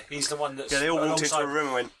 Yeah, he's the one that's. Yeah, they all walked into alongside- a room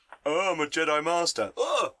and went, "Oh, I'm a Jedi Master."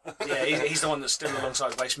 Oh, Yeah, he's the one that's still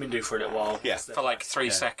alongside Base Mindu for a little while. Yeah. For like 3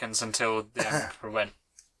 seconds until the Emperor went,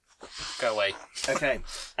 go away. okay.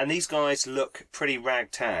 And these guys look pretty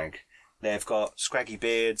ragtag. They've got scraggy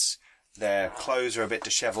beards. Their clothes are a bit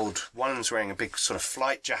dishevelled. One's wearing a big sort of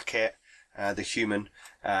flight jacket, the human,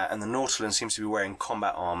 and the Nautolan seems to be wearing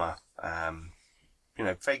combat armour.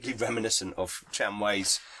 Vaguely reminiscent of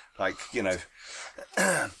Janeway's, Kill them.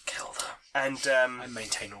 And I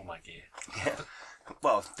maintain all my gear.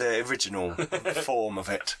 well, the original form of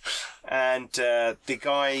it. And the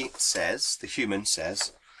guy says, the human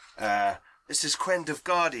says, "This is Quend of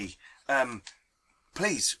Gardi.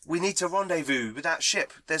 Please, we need to rendezvous with that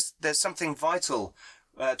ship. There's something vital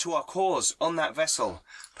to our cause on that vessel.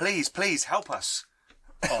 Please help us."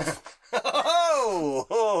 Oh!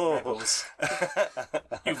 Rebels.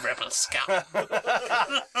 You rebel scout.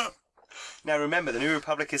 Now remember, the New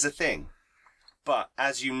Republic is a thing. But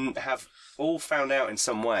as you have all found out in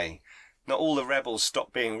some way, not all the rebels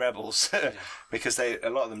stopped being rebels because a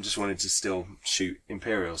lot of them just wanted to still shoot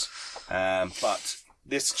Imperials. But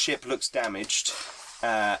this ship looks damaged,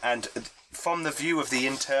 and from the view of the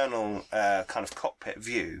internal kind of cockpit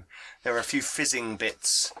view, there are a few fizzing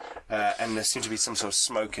bits, and there seems to be some sort of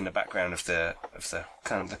smoke in the background of the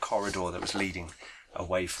kind of the corridor that was leading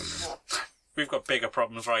away from them. We've got bigger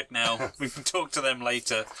problems right now. We can talk to them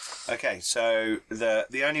later. Okay, so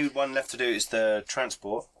the only one left to do is the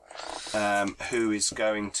transport, who is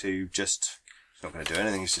going to just... He's not going to do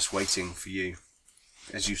anything, he's just waiting for you.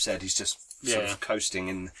 As you said, he's just sort of coasting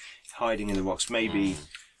and hiding in the rocks. Maybe...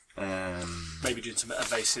 Maybe doing some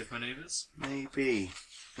evasive manoeuvres. Maybe.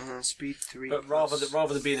 Speed 3. But rather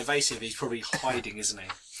than being evasive, he's probably hiding, isn't he?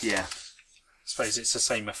 Yeah. I suppose it's the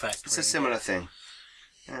same effect. It's a similar thing.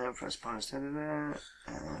 Press pilots. Upgrades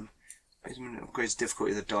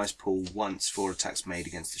difficulty of the dice pool once 4 attacks made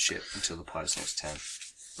against the ship until the pilot's next turn.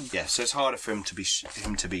 Yeah, so it's harder for him to be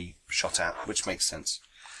shot at, which makes sense.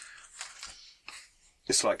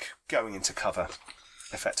 It's like going into cover,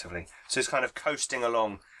 effectively. So he's kind of coasting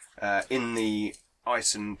along in the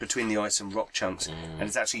ice and between the ice and rock chunks, and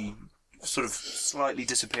it's actually sort of slightly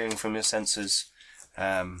disappearing from your sensors.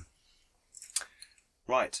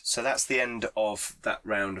 Right, so that's the end of that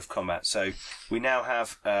round of combat. So we now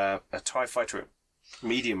have a TIE fighter at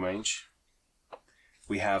medium range.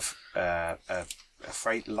 We have a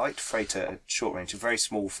light freighter at short range, a very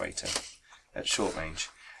small freighter at short range,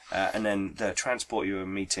 and then the transport you were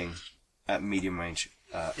meeting at medium range.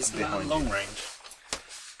 Isn't behind that long range?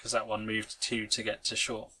 Because that one moved 2 to get to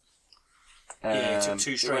short. Yeah, it took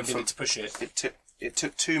 2 went straight from- to push it. It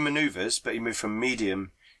took 2 manoeuvres, but he moved from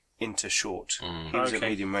medium into short. He was at Okay.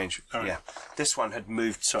 medium range. All right. Yeah, this one had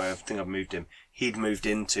moved. Sorry, I think I've moved him. He'd moved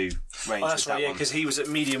into range. Oh, that's with right, that yeah, one. because he was at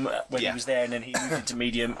medium when Yeah. he was there, and then he moved into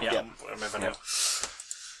medium. Yeah, Yeah. I remember now.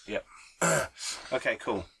 Yep. Okay,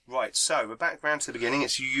 cool. Right, so we're back round to the beginning.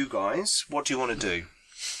 It's you guys. What do you want to do?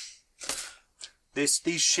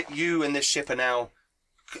 You and this ship are now.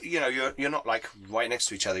 You're not like right next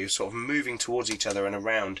to each other. You're sort of moving towards each other and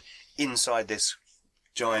around inside this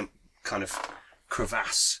giant kind of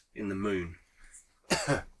crevasse in the moon.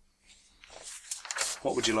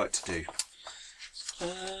 What would you like to do?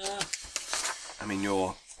 I mean,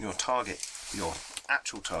 your target, your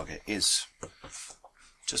actual target, is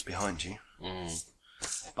just behind you.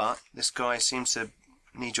 But this guy seems to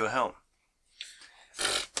need your help.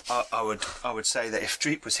 I would say that if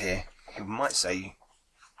Dreep was here, he might say,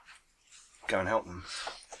 "Go and help them."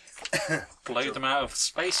 Blow them out of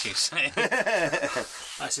space, you say?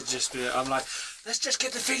 I suggest I'm like, let's just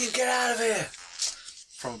get the thing and get out of here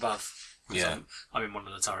from above. Yeah. I'm in one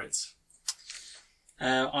of the turrets.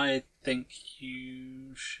 I think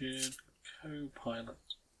you should co-pilot.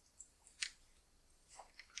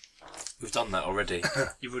 We've done that already.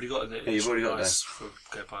 You've already got it. Yeah, you've already got dice for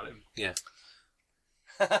co-piloting. Yeah.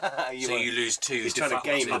 You So want- you lose 2. He's trying to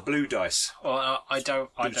game the blue dice. Well, I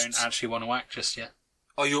don't Boosts. actually want to act just yet.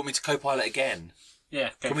 Oh, you want me to co-pilot again?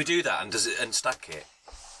 Yeah, go. Can we do that and stack it?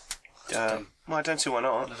 Well, I don't see why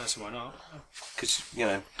not. I don't see why not. Because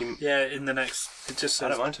Yeah, in the next. It just I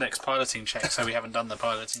don't says mind. next piloting check, so we haven't done the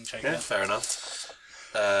piloting check Yeah. yet. Fair enough.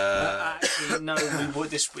 Actually, no.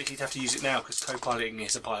 He'd have to use it now because co-piloting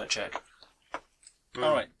is a pilot check.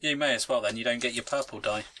 All right, you may as well then. You don't get your purple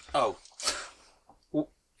die Oh,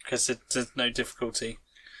 because there's no difficulty.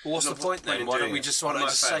 well, what's the point then? in Why don't doing we it? just? I Why don't I might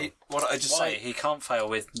just fail. say? Why don't I just Why? say? He can't fail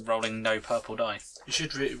with rolling no purple die. You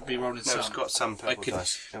should be rolling no, it's some. got some purple could-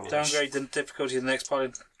 dice. Downgrade the difficulty of the next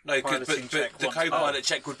pilot. No, piloting but check the once. co-pilot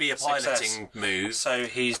check would be a Success. piloting move. So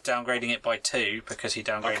he's downgrading it by 2 because he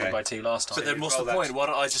downgraded Okay. by 2 last time. But then what's roll the that. point? Why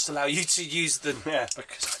don't I just allow you to use the... Yeah.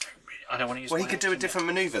 Because I don't want to use. Well, he my could do a action different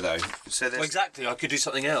manoeuvre though. So Well, there's, exactly, I could do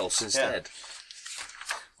something else instead.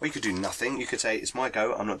 well, you could do nothing. You could say, "It's my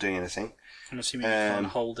go. I'm not doing anything." yet. I'm assuming you can't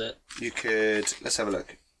hold it. You could. Let's have a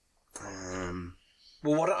look.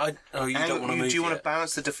 Well, why don't I... Oh, you don't want to move do you want to yet.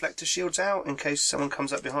 balance the deflector shields out in case someone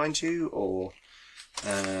comes up behind you, or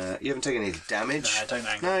you haven't taken any damage? No, I don't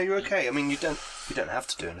angle. No, you're okay. I mean, you don't have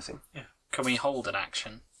to do anything. Can we hold an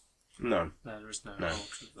action? No, No, there is no.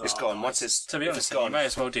 it's gone. Once it's To be if honest, it's you gone. may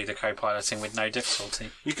as well do the co-piloting with no difficulty.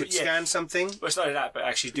 You could Yeah. scan something. Well, it's not only that, but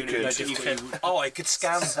actually doing it with no could. You difficulty. Oh, I could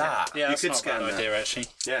scan that. Yeah, that's could not a scan bad that. idea actually.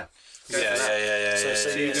 Yeah. Yeah. So So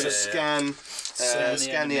you're going to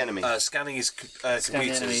scan the enemy. Scanning is Scan the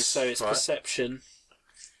computers. enemy, so it's right? perception.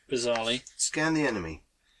 Bizarrely, Scan the enemy.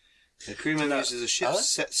 The crewman uses a ship's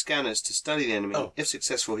set scanners to study the enemy. Oh. If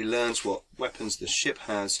successful, he learns what weapons the ship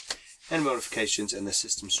has, and modifications, and the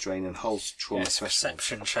system strain and hull trauma it's a threshold.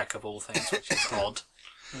 perception check of all things, which is odd.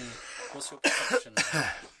 What's your perception?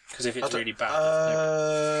 Because if it's really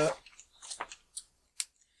bad,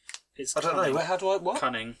 it's I don't know. cunning. How do I... What?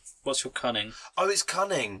 Cunning. What's your cunning? Oh, it's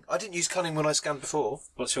cunning. I didn't use cunning when I scanned before.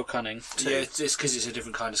 What's your cunning? Yeah, it's because it's a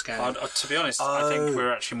different kind of scan. To be honest, I think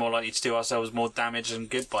we're actually more likely to do ourselves more damage than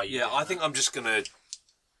good by you. Yeah, I think I'm just going to...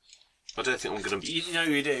 I don't think I'm going to... You know what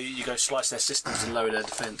you do? You go slice their systems and lower their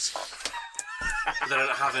defence. They don't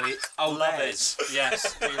have any... Oh, Love theirs. it.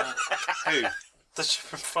 Yes. do that. Who? The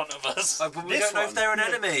ship in front of us. But we This don't know one? if they're an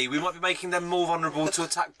enemy. We might be making them more vulnerable to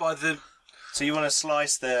attack by the... So you want to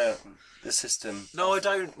slice the system? No, I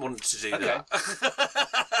don't want to do Okay. that.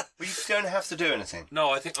 Well, you don't have to do anything.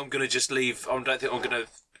 No, I think I'm going to just leave. I don't think I'm going to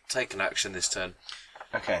take an action this turn.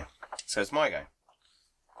 Okay. So it's my go.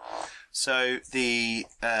 So the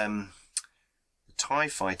TIE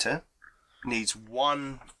fighter needs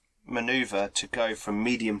one manoeuvre to go from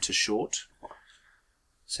medium to short.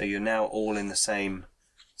 So you're now all in the same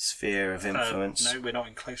sphere of influence. No, we're not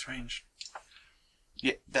in close range.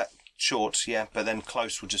 Yeah, that short, yeah, but then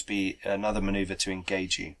close will just be another manoeuvre to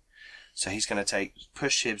engage you. So he's going to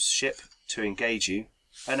push his ship to engage you,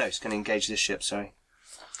 Oh no, it's going to engage this ship. Sorry.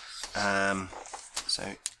 So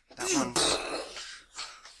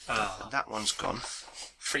that one's gone.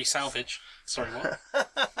 Free salvage. Sorry, what?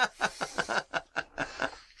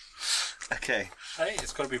 Okay. Hey,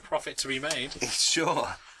 it's got to be profit to be made.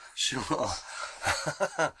 Sure. He's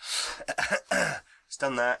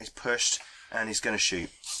done that. He's pushed, and he's going to shoot.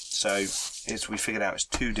 So we figured out it's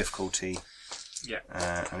 2 difficulty. Yeah.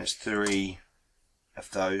 And it's 3 of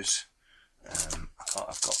those.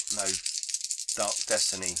 I've got no Dark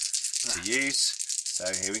Destiny to use. So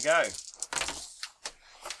here we go.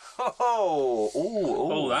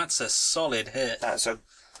 Oh, that's a solid hit. It's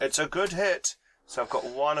a good hit. So I've got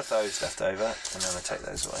 1 of those left over, and then I take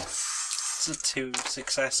those away. It's a 2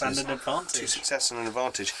 success and an advantage. 2 success and an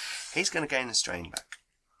advantage. He's going to gain the strain back.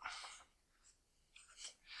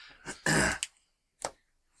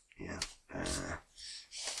 Yeah.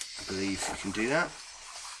 I believe you can do that.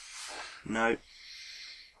 No.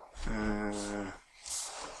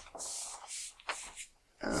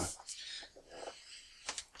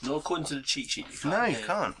 Not according to the cheat sheet. You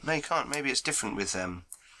can't. No, you can't. Maybe it's different with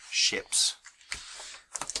ships.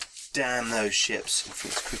 Damn those ships. If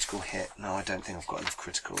it's a critical hit. No, I don't think I've got enough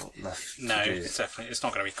critical enough. No, it's definitely. It's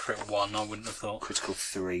not going to be crit 1, I wouldn't have thought. Critical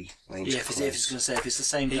 3. Yeah, if it's going to say if it's the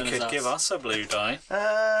same He gun as could us. give us a blue die.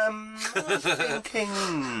 I'm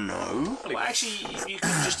thinking no. Well, actually, you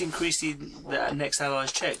could just increase the next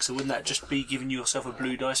ally's check, so wouldn't that just be giving yourself a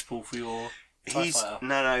blue dice pool for your TIE fighter?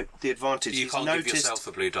 No, the advantage. You he's can't noticed, give yourself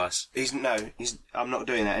a blue dice. I'm not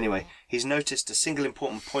doing that anyway. He's noticed a single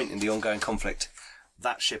important point in the ongoing conflict.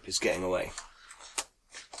 That ship is getting away.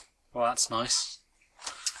 Well, that's nice.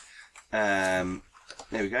 There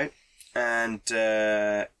we go. And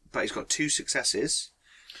but he's got 2 successes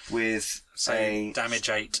with damage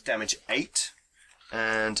 8. Damage 8,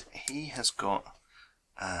 and he has got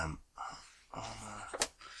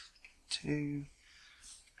 2.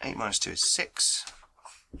 8 minus 2 is 6.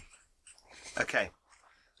 Okay.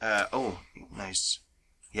 Nice.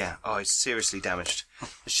 Yeah. Oh, he's seriously damaged.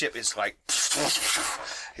 The ship is like.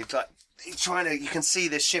 He's trying to. You can see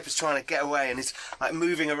this ship is trying to get away, and it's like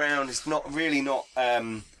moving around. It's not.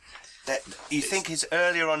 That you think his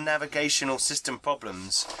earlier on navigational system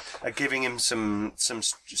problems are giving him some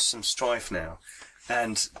strife now,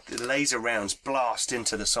 and the laser rounds blast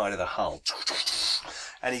into the side of the hull,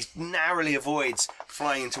 and he narrowly avoids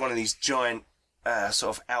flying into one of these giant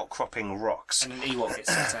sort of outcropping rocks. And an Ewok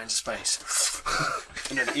gets sent out into space.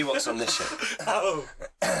 No, the Ewoks on this ship. Oh.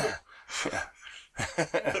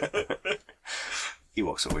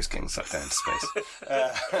 Ewoks always getting sucked down into space.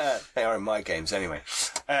 They are in my games anyway.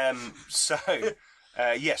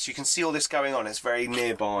 Yes, you can see all this going on. It's very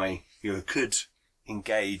nearby. You could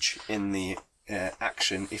engage in the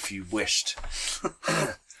action if you wished.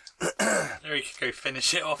 There you could go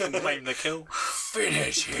finish it off and claim the kill.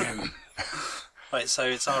 Finish him! Right, so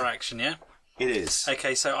it's our action, yeah? It is.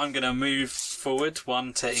 Okay, so I'm going to move forward,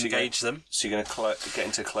 1 to engage them. So you're going to get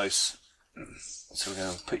into close. So we're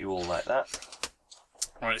going to put you all like that.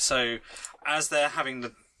 Right, so as they're having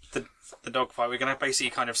the dogfight, we're going to basically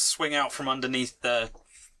kind of swing out from underneath the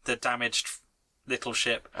damaged little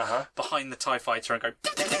ship behind the TIE fighter and go...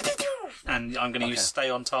 And I'm going to use stay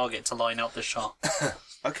on target to line up the shot.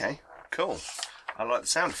 Okay, cool. I like the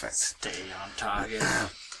sound effect. Stay on target.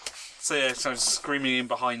 So yeah, so I'm screaming in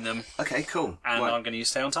behind them. Okay, cool. And I'm going to use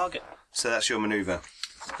stay on target. So that's your manoeuvre.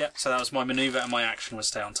 Yep, so that was my manoeuvre and my action was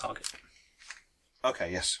stay on target.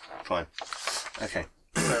 Okay, yes, fine. Okay.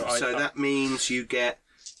 So that means you get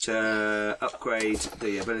to upgrade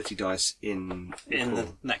the ability dice in the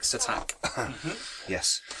next attack.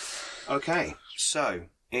 Yes. Okay, so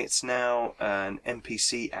it's now an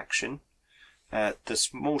NPC action. The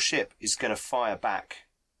small ship is going to fire back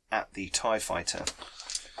at the TIE fighter.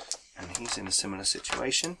 And he's in a similar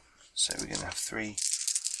situation. So we're going to have 3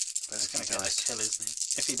 He's going to get a kill, isn't he?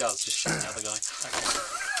 If he does, just shoot the other guy.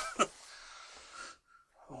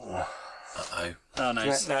 Okay. Oh no.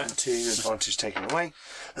 2 advantage taken away.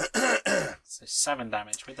 So 7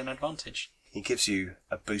 damage with an advantage. He gives you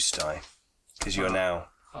a boost die. Because you are now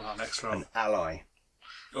next roll. an ally.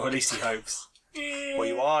 Or at least he hopes. Well,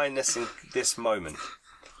 you are in this moment.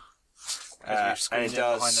 And it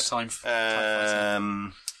does behind the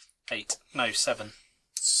time 8. No, 7.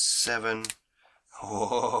 7.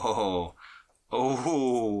 Oh,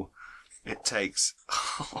 it takes.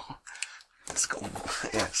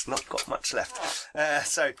 It's not got much left.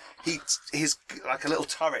 So his like a little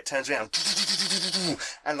turret turns around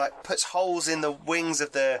and like puts holes in the wings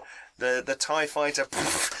of the TIE fighter,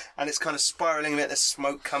 and it's kind of spiraling a bit. There's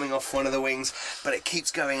smoke coming off one of the wings, but it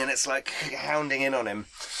keeps going and it's like hounding in on him.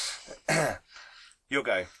 You'll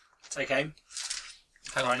go. Take aim.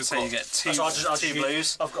 Alright, so you get two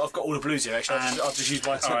blues. I've got all the blues here, actually. I'll just use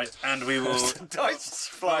my two. Alright, and we will... Dice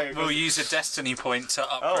flying. We'll use a destiny point to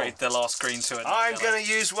upgrade the last green to another I'm yellow. going to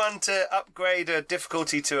use one to upgrade a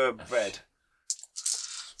difficulty to a red.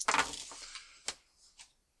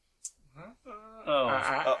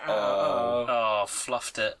 Oh,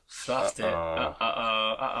 fluffed it. Fluffed it. Uh-oh.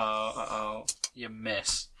 You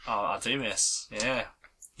miss. Oh, I do miss. Yeah.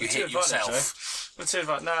 You With hit two advantage, yourself. though. With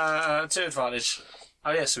two advantage.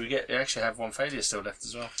 Oh yeah, so we actually have one failure still left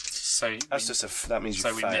as well. So That's that means you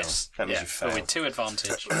so we fail. miss. That means Yeah, you fail. but with 2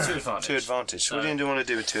 advantage. Two advantage. 2 advantage. What do you want to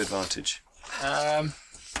do with 2 advantage?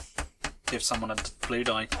 Give someone a blue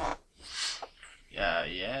die.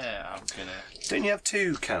 Yeah, I'm gonna... Don't you have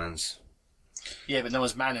 2 cannons? Yeah, but no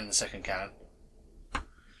one's manning the second cannon.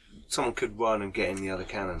 Someone could run and get in the other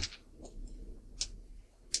cannon.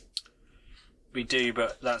 We do,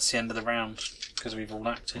 but that's the end of the round because we've all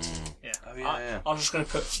acted. Yeah. Oh, yeah. I'm just going to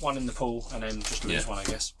put one in the pool and then just lose one, I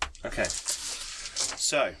guess. Okay.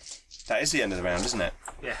 So, that is the end of the round, isn't it?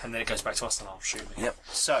 Yeah, and then it goes back to us and I'll shoot me. Yep.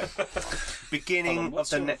 So, beginning of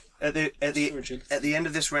the at the end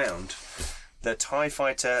of this round, the TIE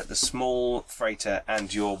Fighter, the small freighter,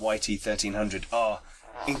 and your YT-1300 are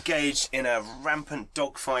engaged in a rampant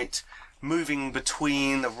dogfight, moving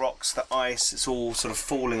between the rocks, the ice. It's all sort of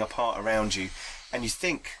falling apart around you, and you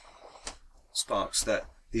think, Sparks, that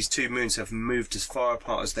these 2 moons have moved as far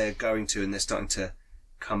apart as they're going to, and they're starting to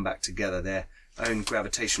come back together. Their own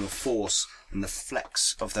gravitational force and the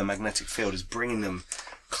flex of the magnetic field is bringing them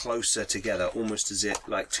closer together, almost as if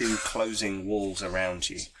like 2 closing walls around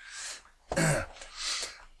you.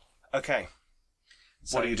 Okay.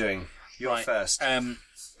 What are you doing? You're Right, first.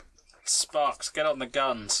 Sparks, get on the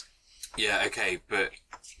guns. Yeah, okay, but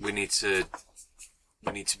we need to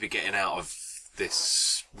be getting out of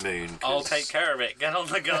this moon. 'cause- I'll take care of it. Get on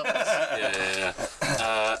the guns. Yeah.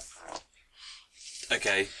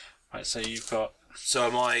 Okay, Right, so you've got... so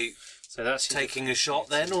am I So that's your- taking a shot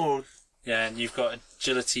then, or Yeah, and you've got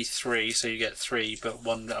agility 3, so you get 3, but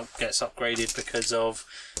 1 that gets upgraded because of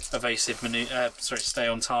evasive stay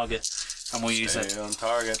on target, and we'll use it. on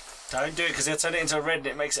target. Don't do it because they'll turn it into a red and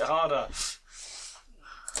it makes it harder.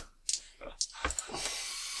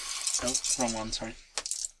 Oh, wrong one, sorry.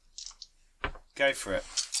 Go for it.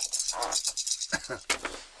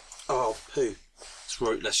 oh poo?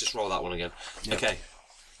 Let's just roll that one again. Okay.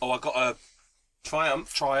 Oh, I got a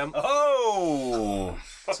Triumph. Oh,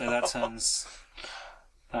 So that turns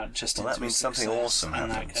that just Well, into that means a something success, awesome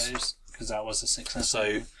and happens. that goes because that was a success. so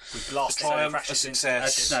We blast it, so it triumph, a crashes into-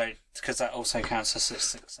 success. no, because that also counts as a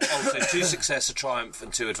success. Oh, so 2 success, a triumph,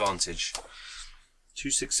 and 2 advantage. 2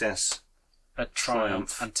 success, A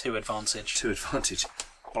triumph and 2 advantage. 2 advantage.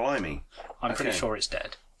 Blimey. I'm pretty Okay. sure it's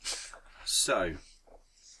dead. So,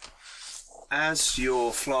 as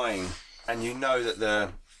you're flying, and you know that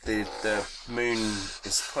the moon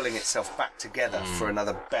is pulling itself back together for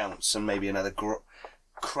another bounce and maybe another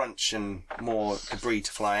crunch and more debris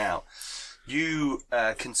to fly out, you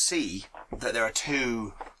can see that there are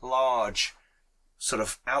 2 large sort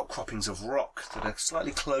of outcroppings of rock that are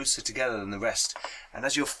slightly closer together than the rest. And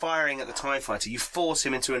as you're firing at the TIE Fighter, you force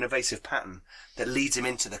him into an evasive pattern that leads him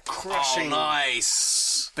into the crushing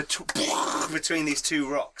nice. between these 2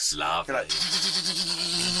 rocks. Lovely. You're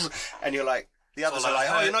like, and you're like, the others are like,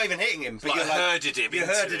 oh, you're not even hitting him, but Like you're like, herded him you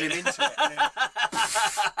into herded it. him into it, and then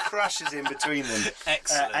crushes in between them.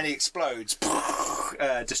 Excellent. And he explodes,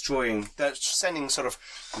 destroying, sending sort of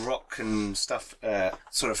rock and stuff,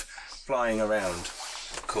 sort of flying around.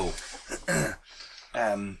 Cool.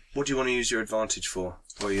 What do you want to use your advantage for?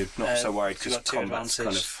 Or you're not so worried you've because got 2 combat's kind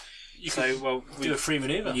advantage. of. Do a free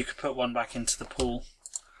manoeuvre. You could put 1 back into the pool.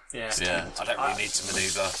 Yeah. Yeah, I don't really need to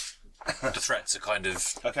manoeuvre. The threats are kind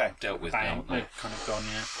of Okay. dealt with Bang, now. they're kind of gone,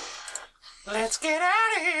 yeah. Let's get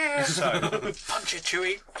out of here! So, Punch it,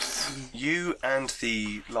 Chewie. you and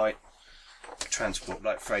the light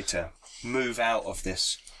freighter move out of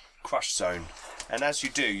this crush zone, and as you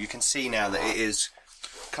do, you can see now that it is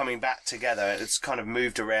coming back together. It's kind of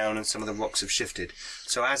moved around and some of the rocks have shifted.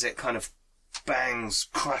 So as it kind of bangs,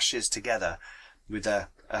 crashes together with a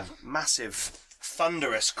massive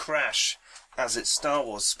thunderous crash as it's Star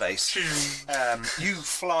Wars space, you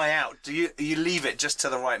fly out. Do you leave it just to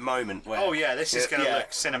the right moment where Oh, yeah, this is going to Yeah. look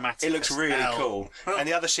cinematic. it looks as really hell. cool. And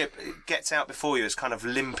the other ship gets out before you. It's kind of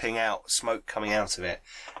limping out, smoke coming out of it.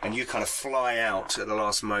 And you kind of fly out at the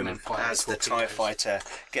last moment fire as the TIE torpedoes. Fighter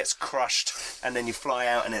gets crushed. And then you fly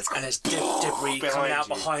out and it's... And there's debris Behind coming out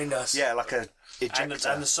you. behind us. Yeah, like a ejector.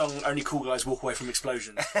 And the song "Only Cool Guys Walk Away from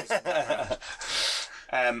Explosions."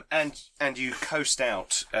 And you coast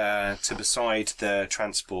out to beside the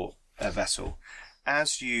transport vessel.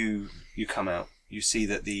 As you come out, you see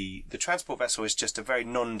that the transport vessel is just a very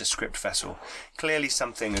nondescript vessel. Clearly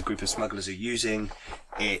something a group of smugglers are using.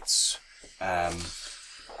 It's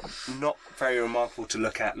not very remarkable to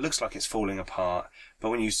look at. Looks like it's falling apart. But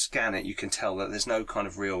when you scan it, you can tell that there's no kind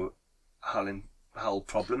of real hull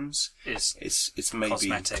problems. It's maybe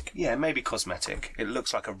cosmetic. Yeah, maybe cosmetic. It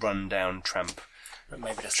looks like a run-down tramp But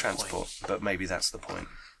maybe that's transport, but maybe that's the point.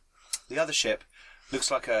 The other ship looks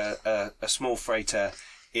like a small freighter.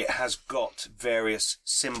 It has got various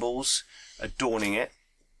symbols adorning it,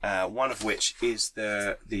 one of which is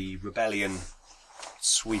the rebellion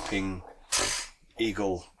sweeping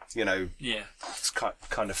eagle, Yeah. it's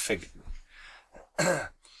kind of figure.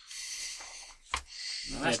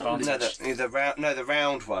 That's not The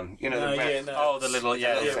round one. Oh, the little thing,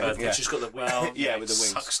 yeah. She's got the with the wings.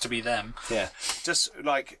 Sucks to be them. Yeah, just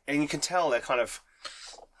and you can tell they're kind of,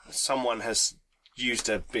 someone has used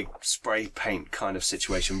a big spray paint kind of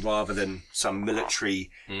situation rather than some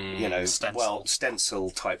military, stencil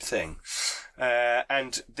type thing.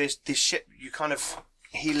 And this ship,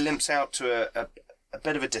 he limps out to a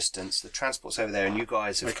bit of a distance. The transport's over there, and you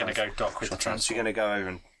guys We're going to go dock with the transport. So you're going to go over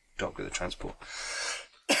and dock with the transport.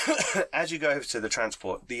 As you go over to the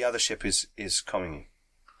transport, the other ship is calling you,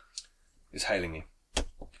 is hailing you.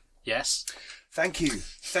 Yes. Thank you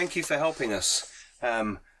for helping us.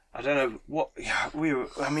 I don't know what we were.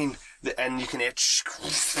 I mean, and you can hear.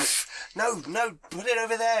 No, put it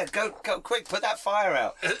over there. Go, quick! Put that fire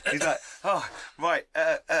out. He's like, oh, right.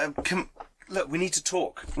 Look, we need to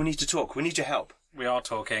talk. We need your help. We are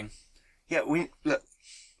talking. Yeah, look.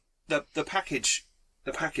 The package.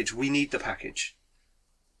 We need the package.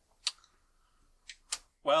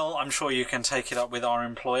 Well, I'm sure you can take it up with our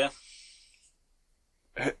employer.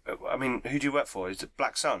 I mean, who do you work for? Is it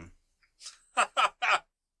Black Sun?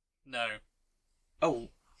 No. Oh,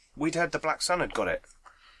 we'd heard the Black Sun had got it.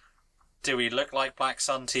 Do we look like Black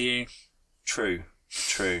Sun to you? True.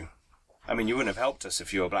 I mean, you wouldn't have helped us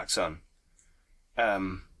if you were Black Sun.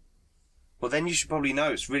 Well, then you should probably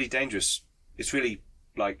know it's really dangerous. It's really,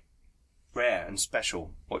 rare and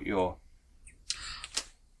special what you're...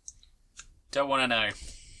 Don't want to know.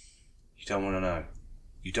 You don't want to know?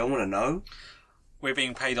 You don't want to know? We're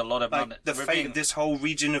being paid a lot of money. The fate of this whole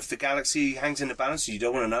region of the galaxy hangs in the balance, and you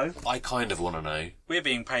don't want to know? I kind of want to know. We're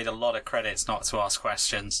being paid a lot of credits not to ask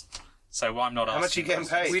questions. So I'm not asking. How much are you getting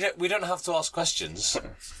paid? We don't have to ask questions.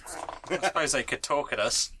 I suppose they could talk at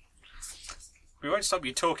us. We won't stop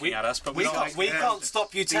you talking at us, but we can't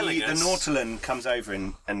stop you telling us. The Nautilin comes over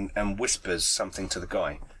and whispers something to the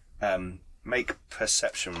guy. Make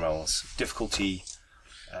perception rolls. Difficulty...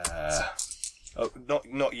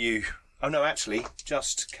 not you... Oh, no, actually,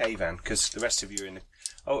 just Kavan, because the rest of you are in...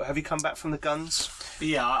 Oh, have you come back from the guns?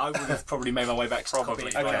 Yeah, I would have probably made my way back to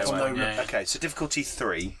Probably. Okay, Okay, so difficulty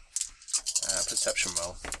 3. Perception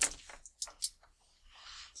roll.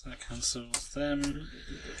 So that cancels them.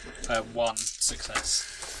 1 success.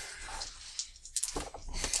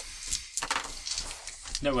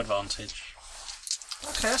 No advantage.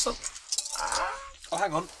 Okay, that's not... Oh,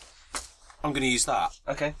 hang on. I'm going to use that.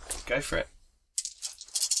 Okay, go for it.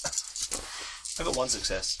 I got 1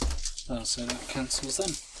 success. Oh, so that cancels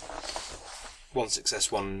them. 1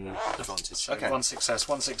 success, 1 advantage. So Okay. 1 success,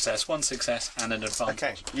 1 success, 1 success, and an advantage.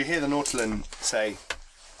 Okay, you hear the Nautilin say,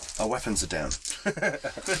 our weapons are down.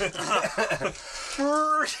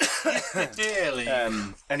 Really?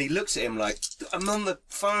 And he looks at him like, I'm on the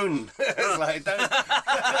phone. It's like, don't...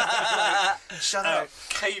 Shut up.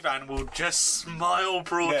 Kavan will just smile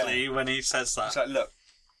broadly when he says that. It's like, look,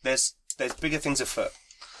 there's bigger things afoot.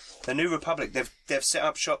 The New Republic, they've set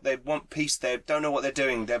up shop, they want peace, they don't know what they're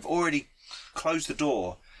doing, they've already closed the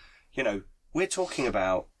door. We're talking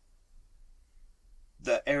about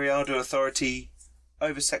the Ariado Authority,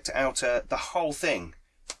 over Sector Outer, the whole thing.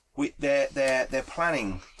 They're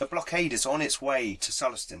planning. The blockade is on its way to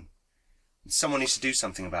Sullustan. Someone needs to do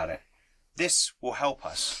something about it. This will help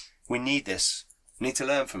us. We need this. We need to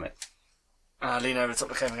learn from it. I lean over the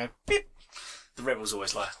top of the cave and go, beep. The rebels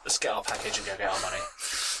always like, let's get our package and go get our money.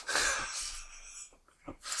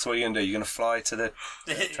 So what are you going to do? You're going to fly to the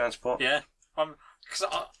transport? Yeah. Because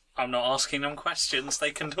I'm not asking them questions.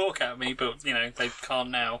 They can talk at me, but, they can't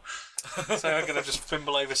now. So I'm going to just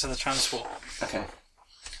fimble over to the transport. Okay.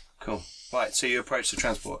 Cool. Right, so you approach the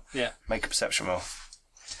transport. Yeah. Make a perception roll.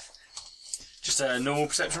 Just a normal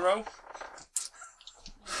perception roll?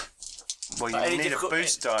 Well, you need a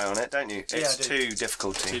boost die on it, don't you? It's 2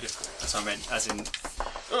 difficulty. 2 difficulty. That's what I meant, as in...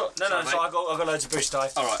 Oh, no, so I got loads of boost die.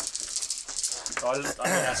 All right. I mean,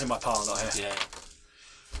 as in my palm, not here. Yeah.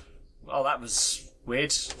 oh, that was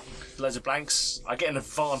weird. Loads of blanks. I get an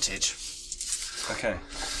advantage. Okay.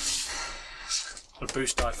 A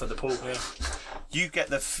boost die for the pool. Yeah. You get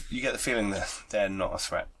the feeling that they're not a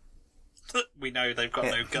threat. We know they've got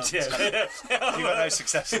no guns. You got no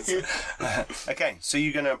successes. Okay, so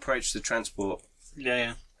you're going to approach the transport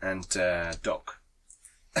Yeah. and dock.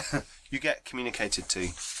 You get communicated to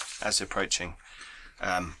as approaching.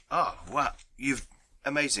 Wow, you've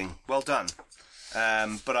amazing, well done.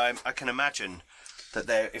 But I can imagine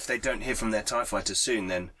that if they don't hear from their TIE fighter soon,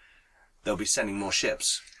 then they'll be sending more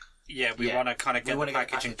ships. Yeah, we want to kind of get the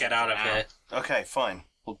package and get out of here. Okay, fine.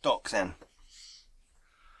 We'll dock then.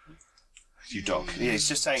 You dock. Yeah, it's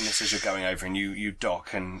just saying this as you're going over, and you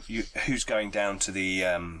dock, and who's going down to the...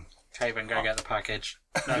 Caven, go get the package.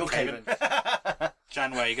 No, You're Caven.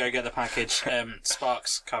 Janway, go get the package.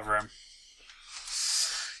 Sparks, cover him.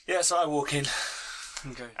 Yeah, so I walk in.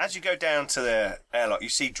 As you go down to the airlock, you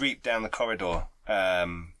see Dreep down the corridor,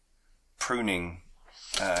 pruning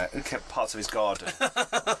parts of his garden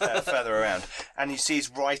further around, and you see he's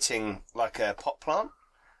writing like a pot plant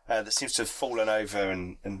that seems to have fallen over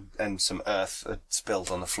and some earth had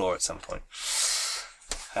spilled on the floor at some point.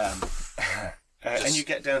 And you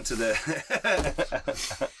get down to the...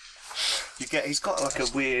 he's got like a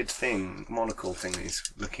weird thing, monocle thing that he's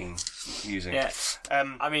using. Yeah.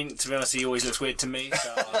 I mean, to be honest, he always looks weird to me,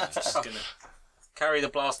 so I'm just going to... Carry the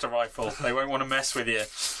blaster rifle. They won't want to mess with you.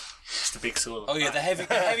 Just a big sword. Oh yeah, the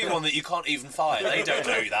heavy one that you can't even fire. They don't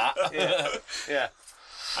know that. Yeah.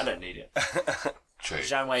 I don't need it. True.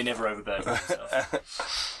 Janway never overburdened himself.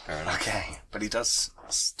 Fair enough. Okay, but he does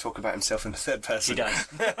talk about himself in the third person. He does.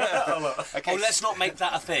 Okay. Oh, let's not make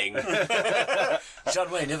that a thing.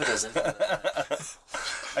 Janway never does it.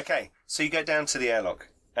 Okay, so you go down to the airlock,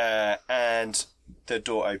 and the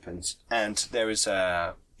door opens, and there is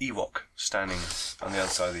a Ewok standing on the other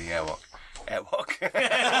side of the airlock. Ewok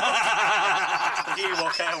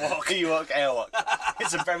airlock.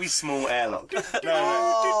 It's a very small airlock. A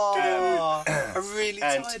really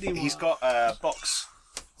and tiny one. he's got a box.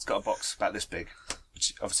 He's got a box about this big,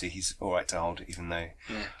 which obviously he's all right to hold, even though.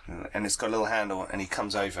 And it's got a little handle, and he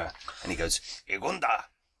comes over and he goes, "Igunda."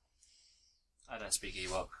 I don't speak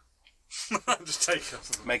Ewok. Just take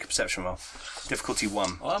it. Make a perception roll. Difficulty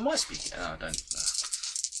 1. Well, I might speak it. No, I don't.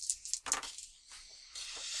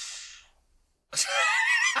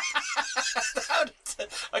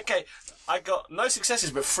 Okay, I got no successes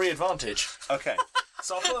but 3 advantage. Okay.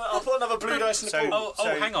 So I'll put another blue dice in the So- pool.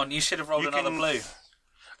 Oh, hang on. You should have rolled you another can- blue.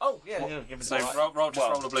 Oh, yeah. Give it So a roll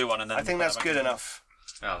Well, the blue one and then... I think that's good enough.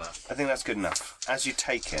 Oh, no. I think that's good enough. As you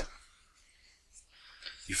take it,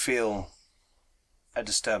 you feel a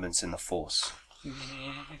disturbance in the force.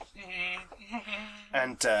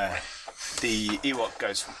 And the Ewok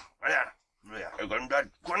goes,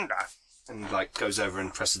 and like goes over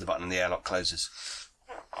and presses the button and the airlock closes.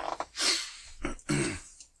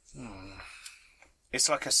 It's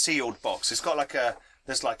like a sealed box. It's got like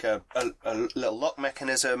there's like a little lock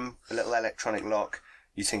mechanism, a little electronic lock.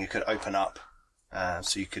 You think it could open up,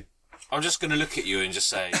 so you could... I'm just going to look at you and just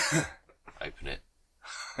say, open it.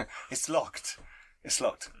 It's locked. It's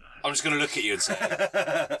locked. I'm just going to look at you and say,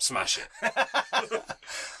 smash it.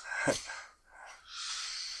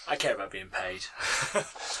 I care about being paid.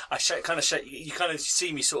 I kind of shake. You kind of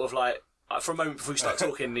see me sort of like for a moment before we start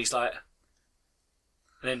talking, and he's like,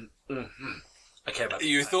 and then I care about.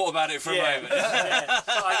 You thought about it for a moment. Yeah.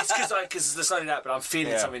 It's because there's only that, but I'm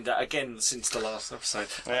feeling Yeah. something that again since the last episode.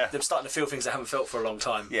 Yeah. I'm starting to feel things I haven't felt for a long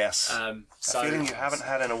time. Yes. So A feeling you haven't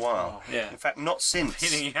had in a while. Yeah. In fact, not since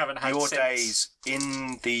Feeling you haven't had your since. days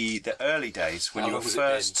in the early days when How you were long has it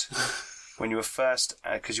first. When you were first,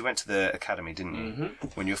 because you went to the academy, didn't you? Mm-hmm.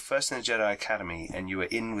 When you were first in the Jedi Academy and you were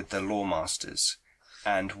in with the Lore Masters,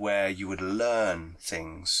 and where you would learn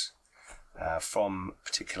things from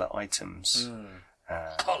particular items.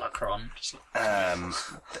 Holocron.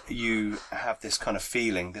 You have this kind of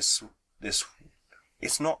feeling. This.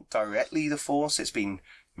 It's not directly the Force. It's been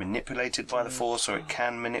manipulated by the Force, or it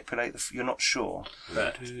can manipulate the. You're not sure.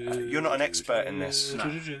 But You're not an expert in this,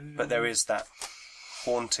 but there is that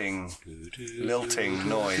haunting, lilting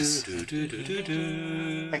noise.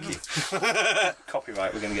 Thank you.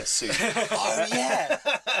 Copyright. We're going to get sued. Oh, yeah.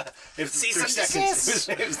 It was 3 seconds.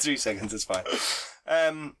 It was 3 seconds. It's fine.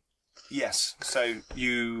 Yes. So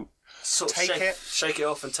you sort of take shake it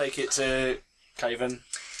off, and take it to Caven.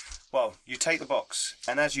 Well, you take the box,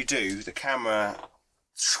 and as you do, the camera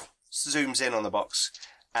zooms in on the box,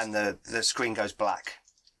 and the screen goes black,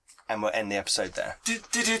 and we'll end the episode there.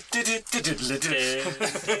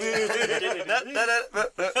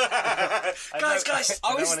 Guys.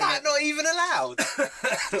 Oh, is that not even allowed?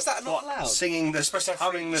 Is that not allowed? Singing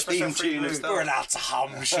humming the theme tune and stuff. We're allowed to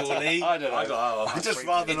hum, surely. I don't know. I'd just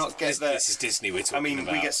rather not get there. This is Disney we're talking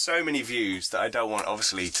about. We get so many views that I don't want,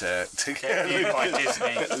 obviously, to get viewed by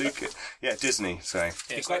Disney. Yeah, Disney. So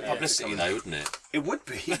It'd be great publicity, though, wouldn't it? it would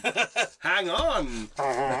be. Hang on.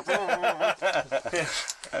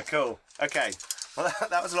 Cool. Okay. Well,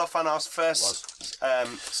 that was a lot of fun. Our first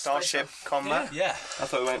Starship combat. Yeah. I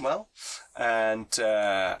thought it went well. And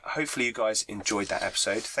hopefully you guys enjoyed that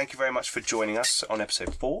episode. Thank you very much for joining us on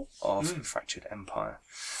episode 4 of Fractured Empire.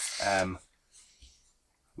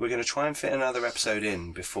 We're going to try and fit another episode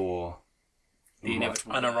in before The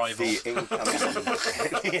inevitable unarrival.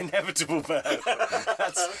 The inevitable birth.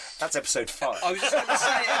 That's episode 5. I was just going to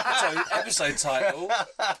say episode title.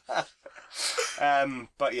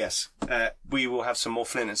 But yes, we will have some more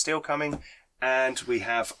Flint and Steel coming, and we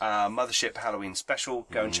have our Mothership Halloween special.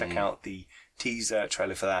 Go and check out the teaser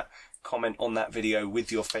trailer for that. Comment on that video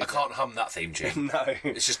with your I favourite. can't hum that theme tune. No.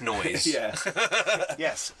 It's just noise. Yeah.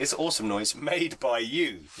 Yes, it's awesome noise made by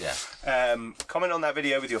you. Yeah. Comment on that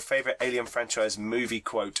video with your favourite Alien franchise movie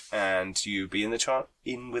quote, and you'll be in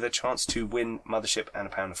with a chance to win Mothership and a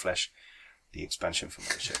pound of flesh. The expansion for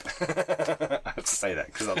Mothership. I have to say that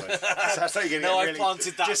because otherwise that's like getting I really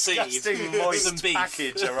planted that disgusting seed. moist Some beef.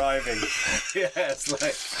 package arriving. Yeah, it's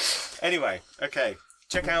like anyway. Okay,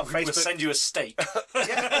 check out Facebook. We'll send you a steak.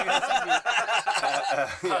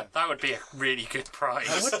 That would be a really good prize.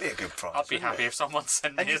 That would be a good prize. I'd be wouldn't happy it? if someone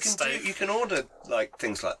sent And me you a can steak. you can order like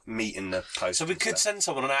things like meat in the post. So we and could stuff. send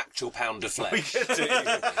someone an actual pound of flesh. We could do.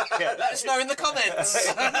 Yeah, Let us know in the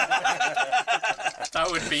comments. That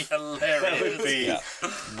would be hilarious. that would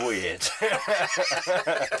be weird.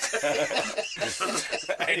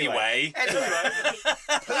 Anyway.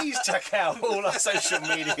 Please check out all our social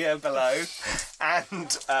media below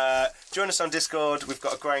and join us on Discord. We've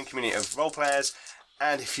got a growing community of role players,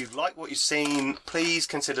 and if you like what you've seen, please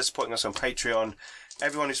consider supporting us on Patreon.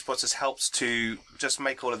 Everyone who supports us helps to just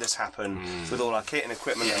make all of this happen with all our kit and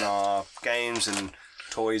equipment and our games and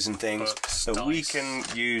toys and things that we can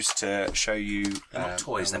use to show you Not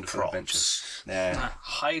toys, our they're wonderful props. adventures. They're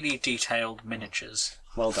Highly detailed miniatures.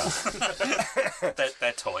 well done.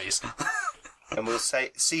 They're toys. And we'll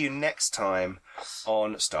see you next time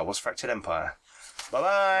on Star Wars Fractured Empire.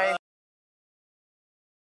 Bye-bye.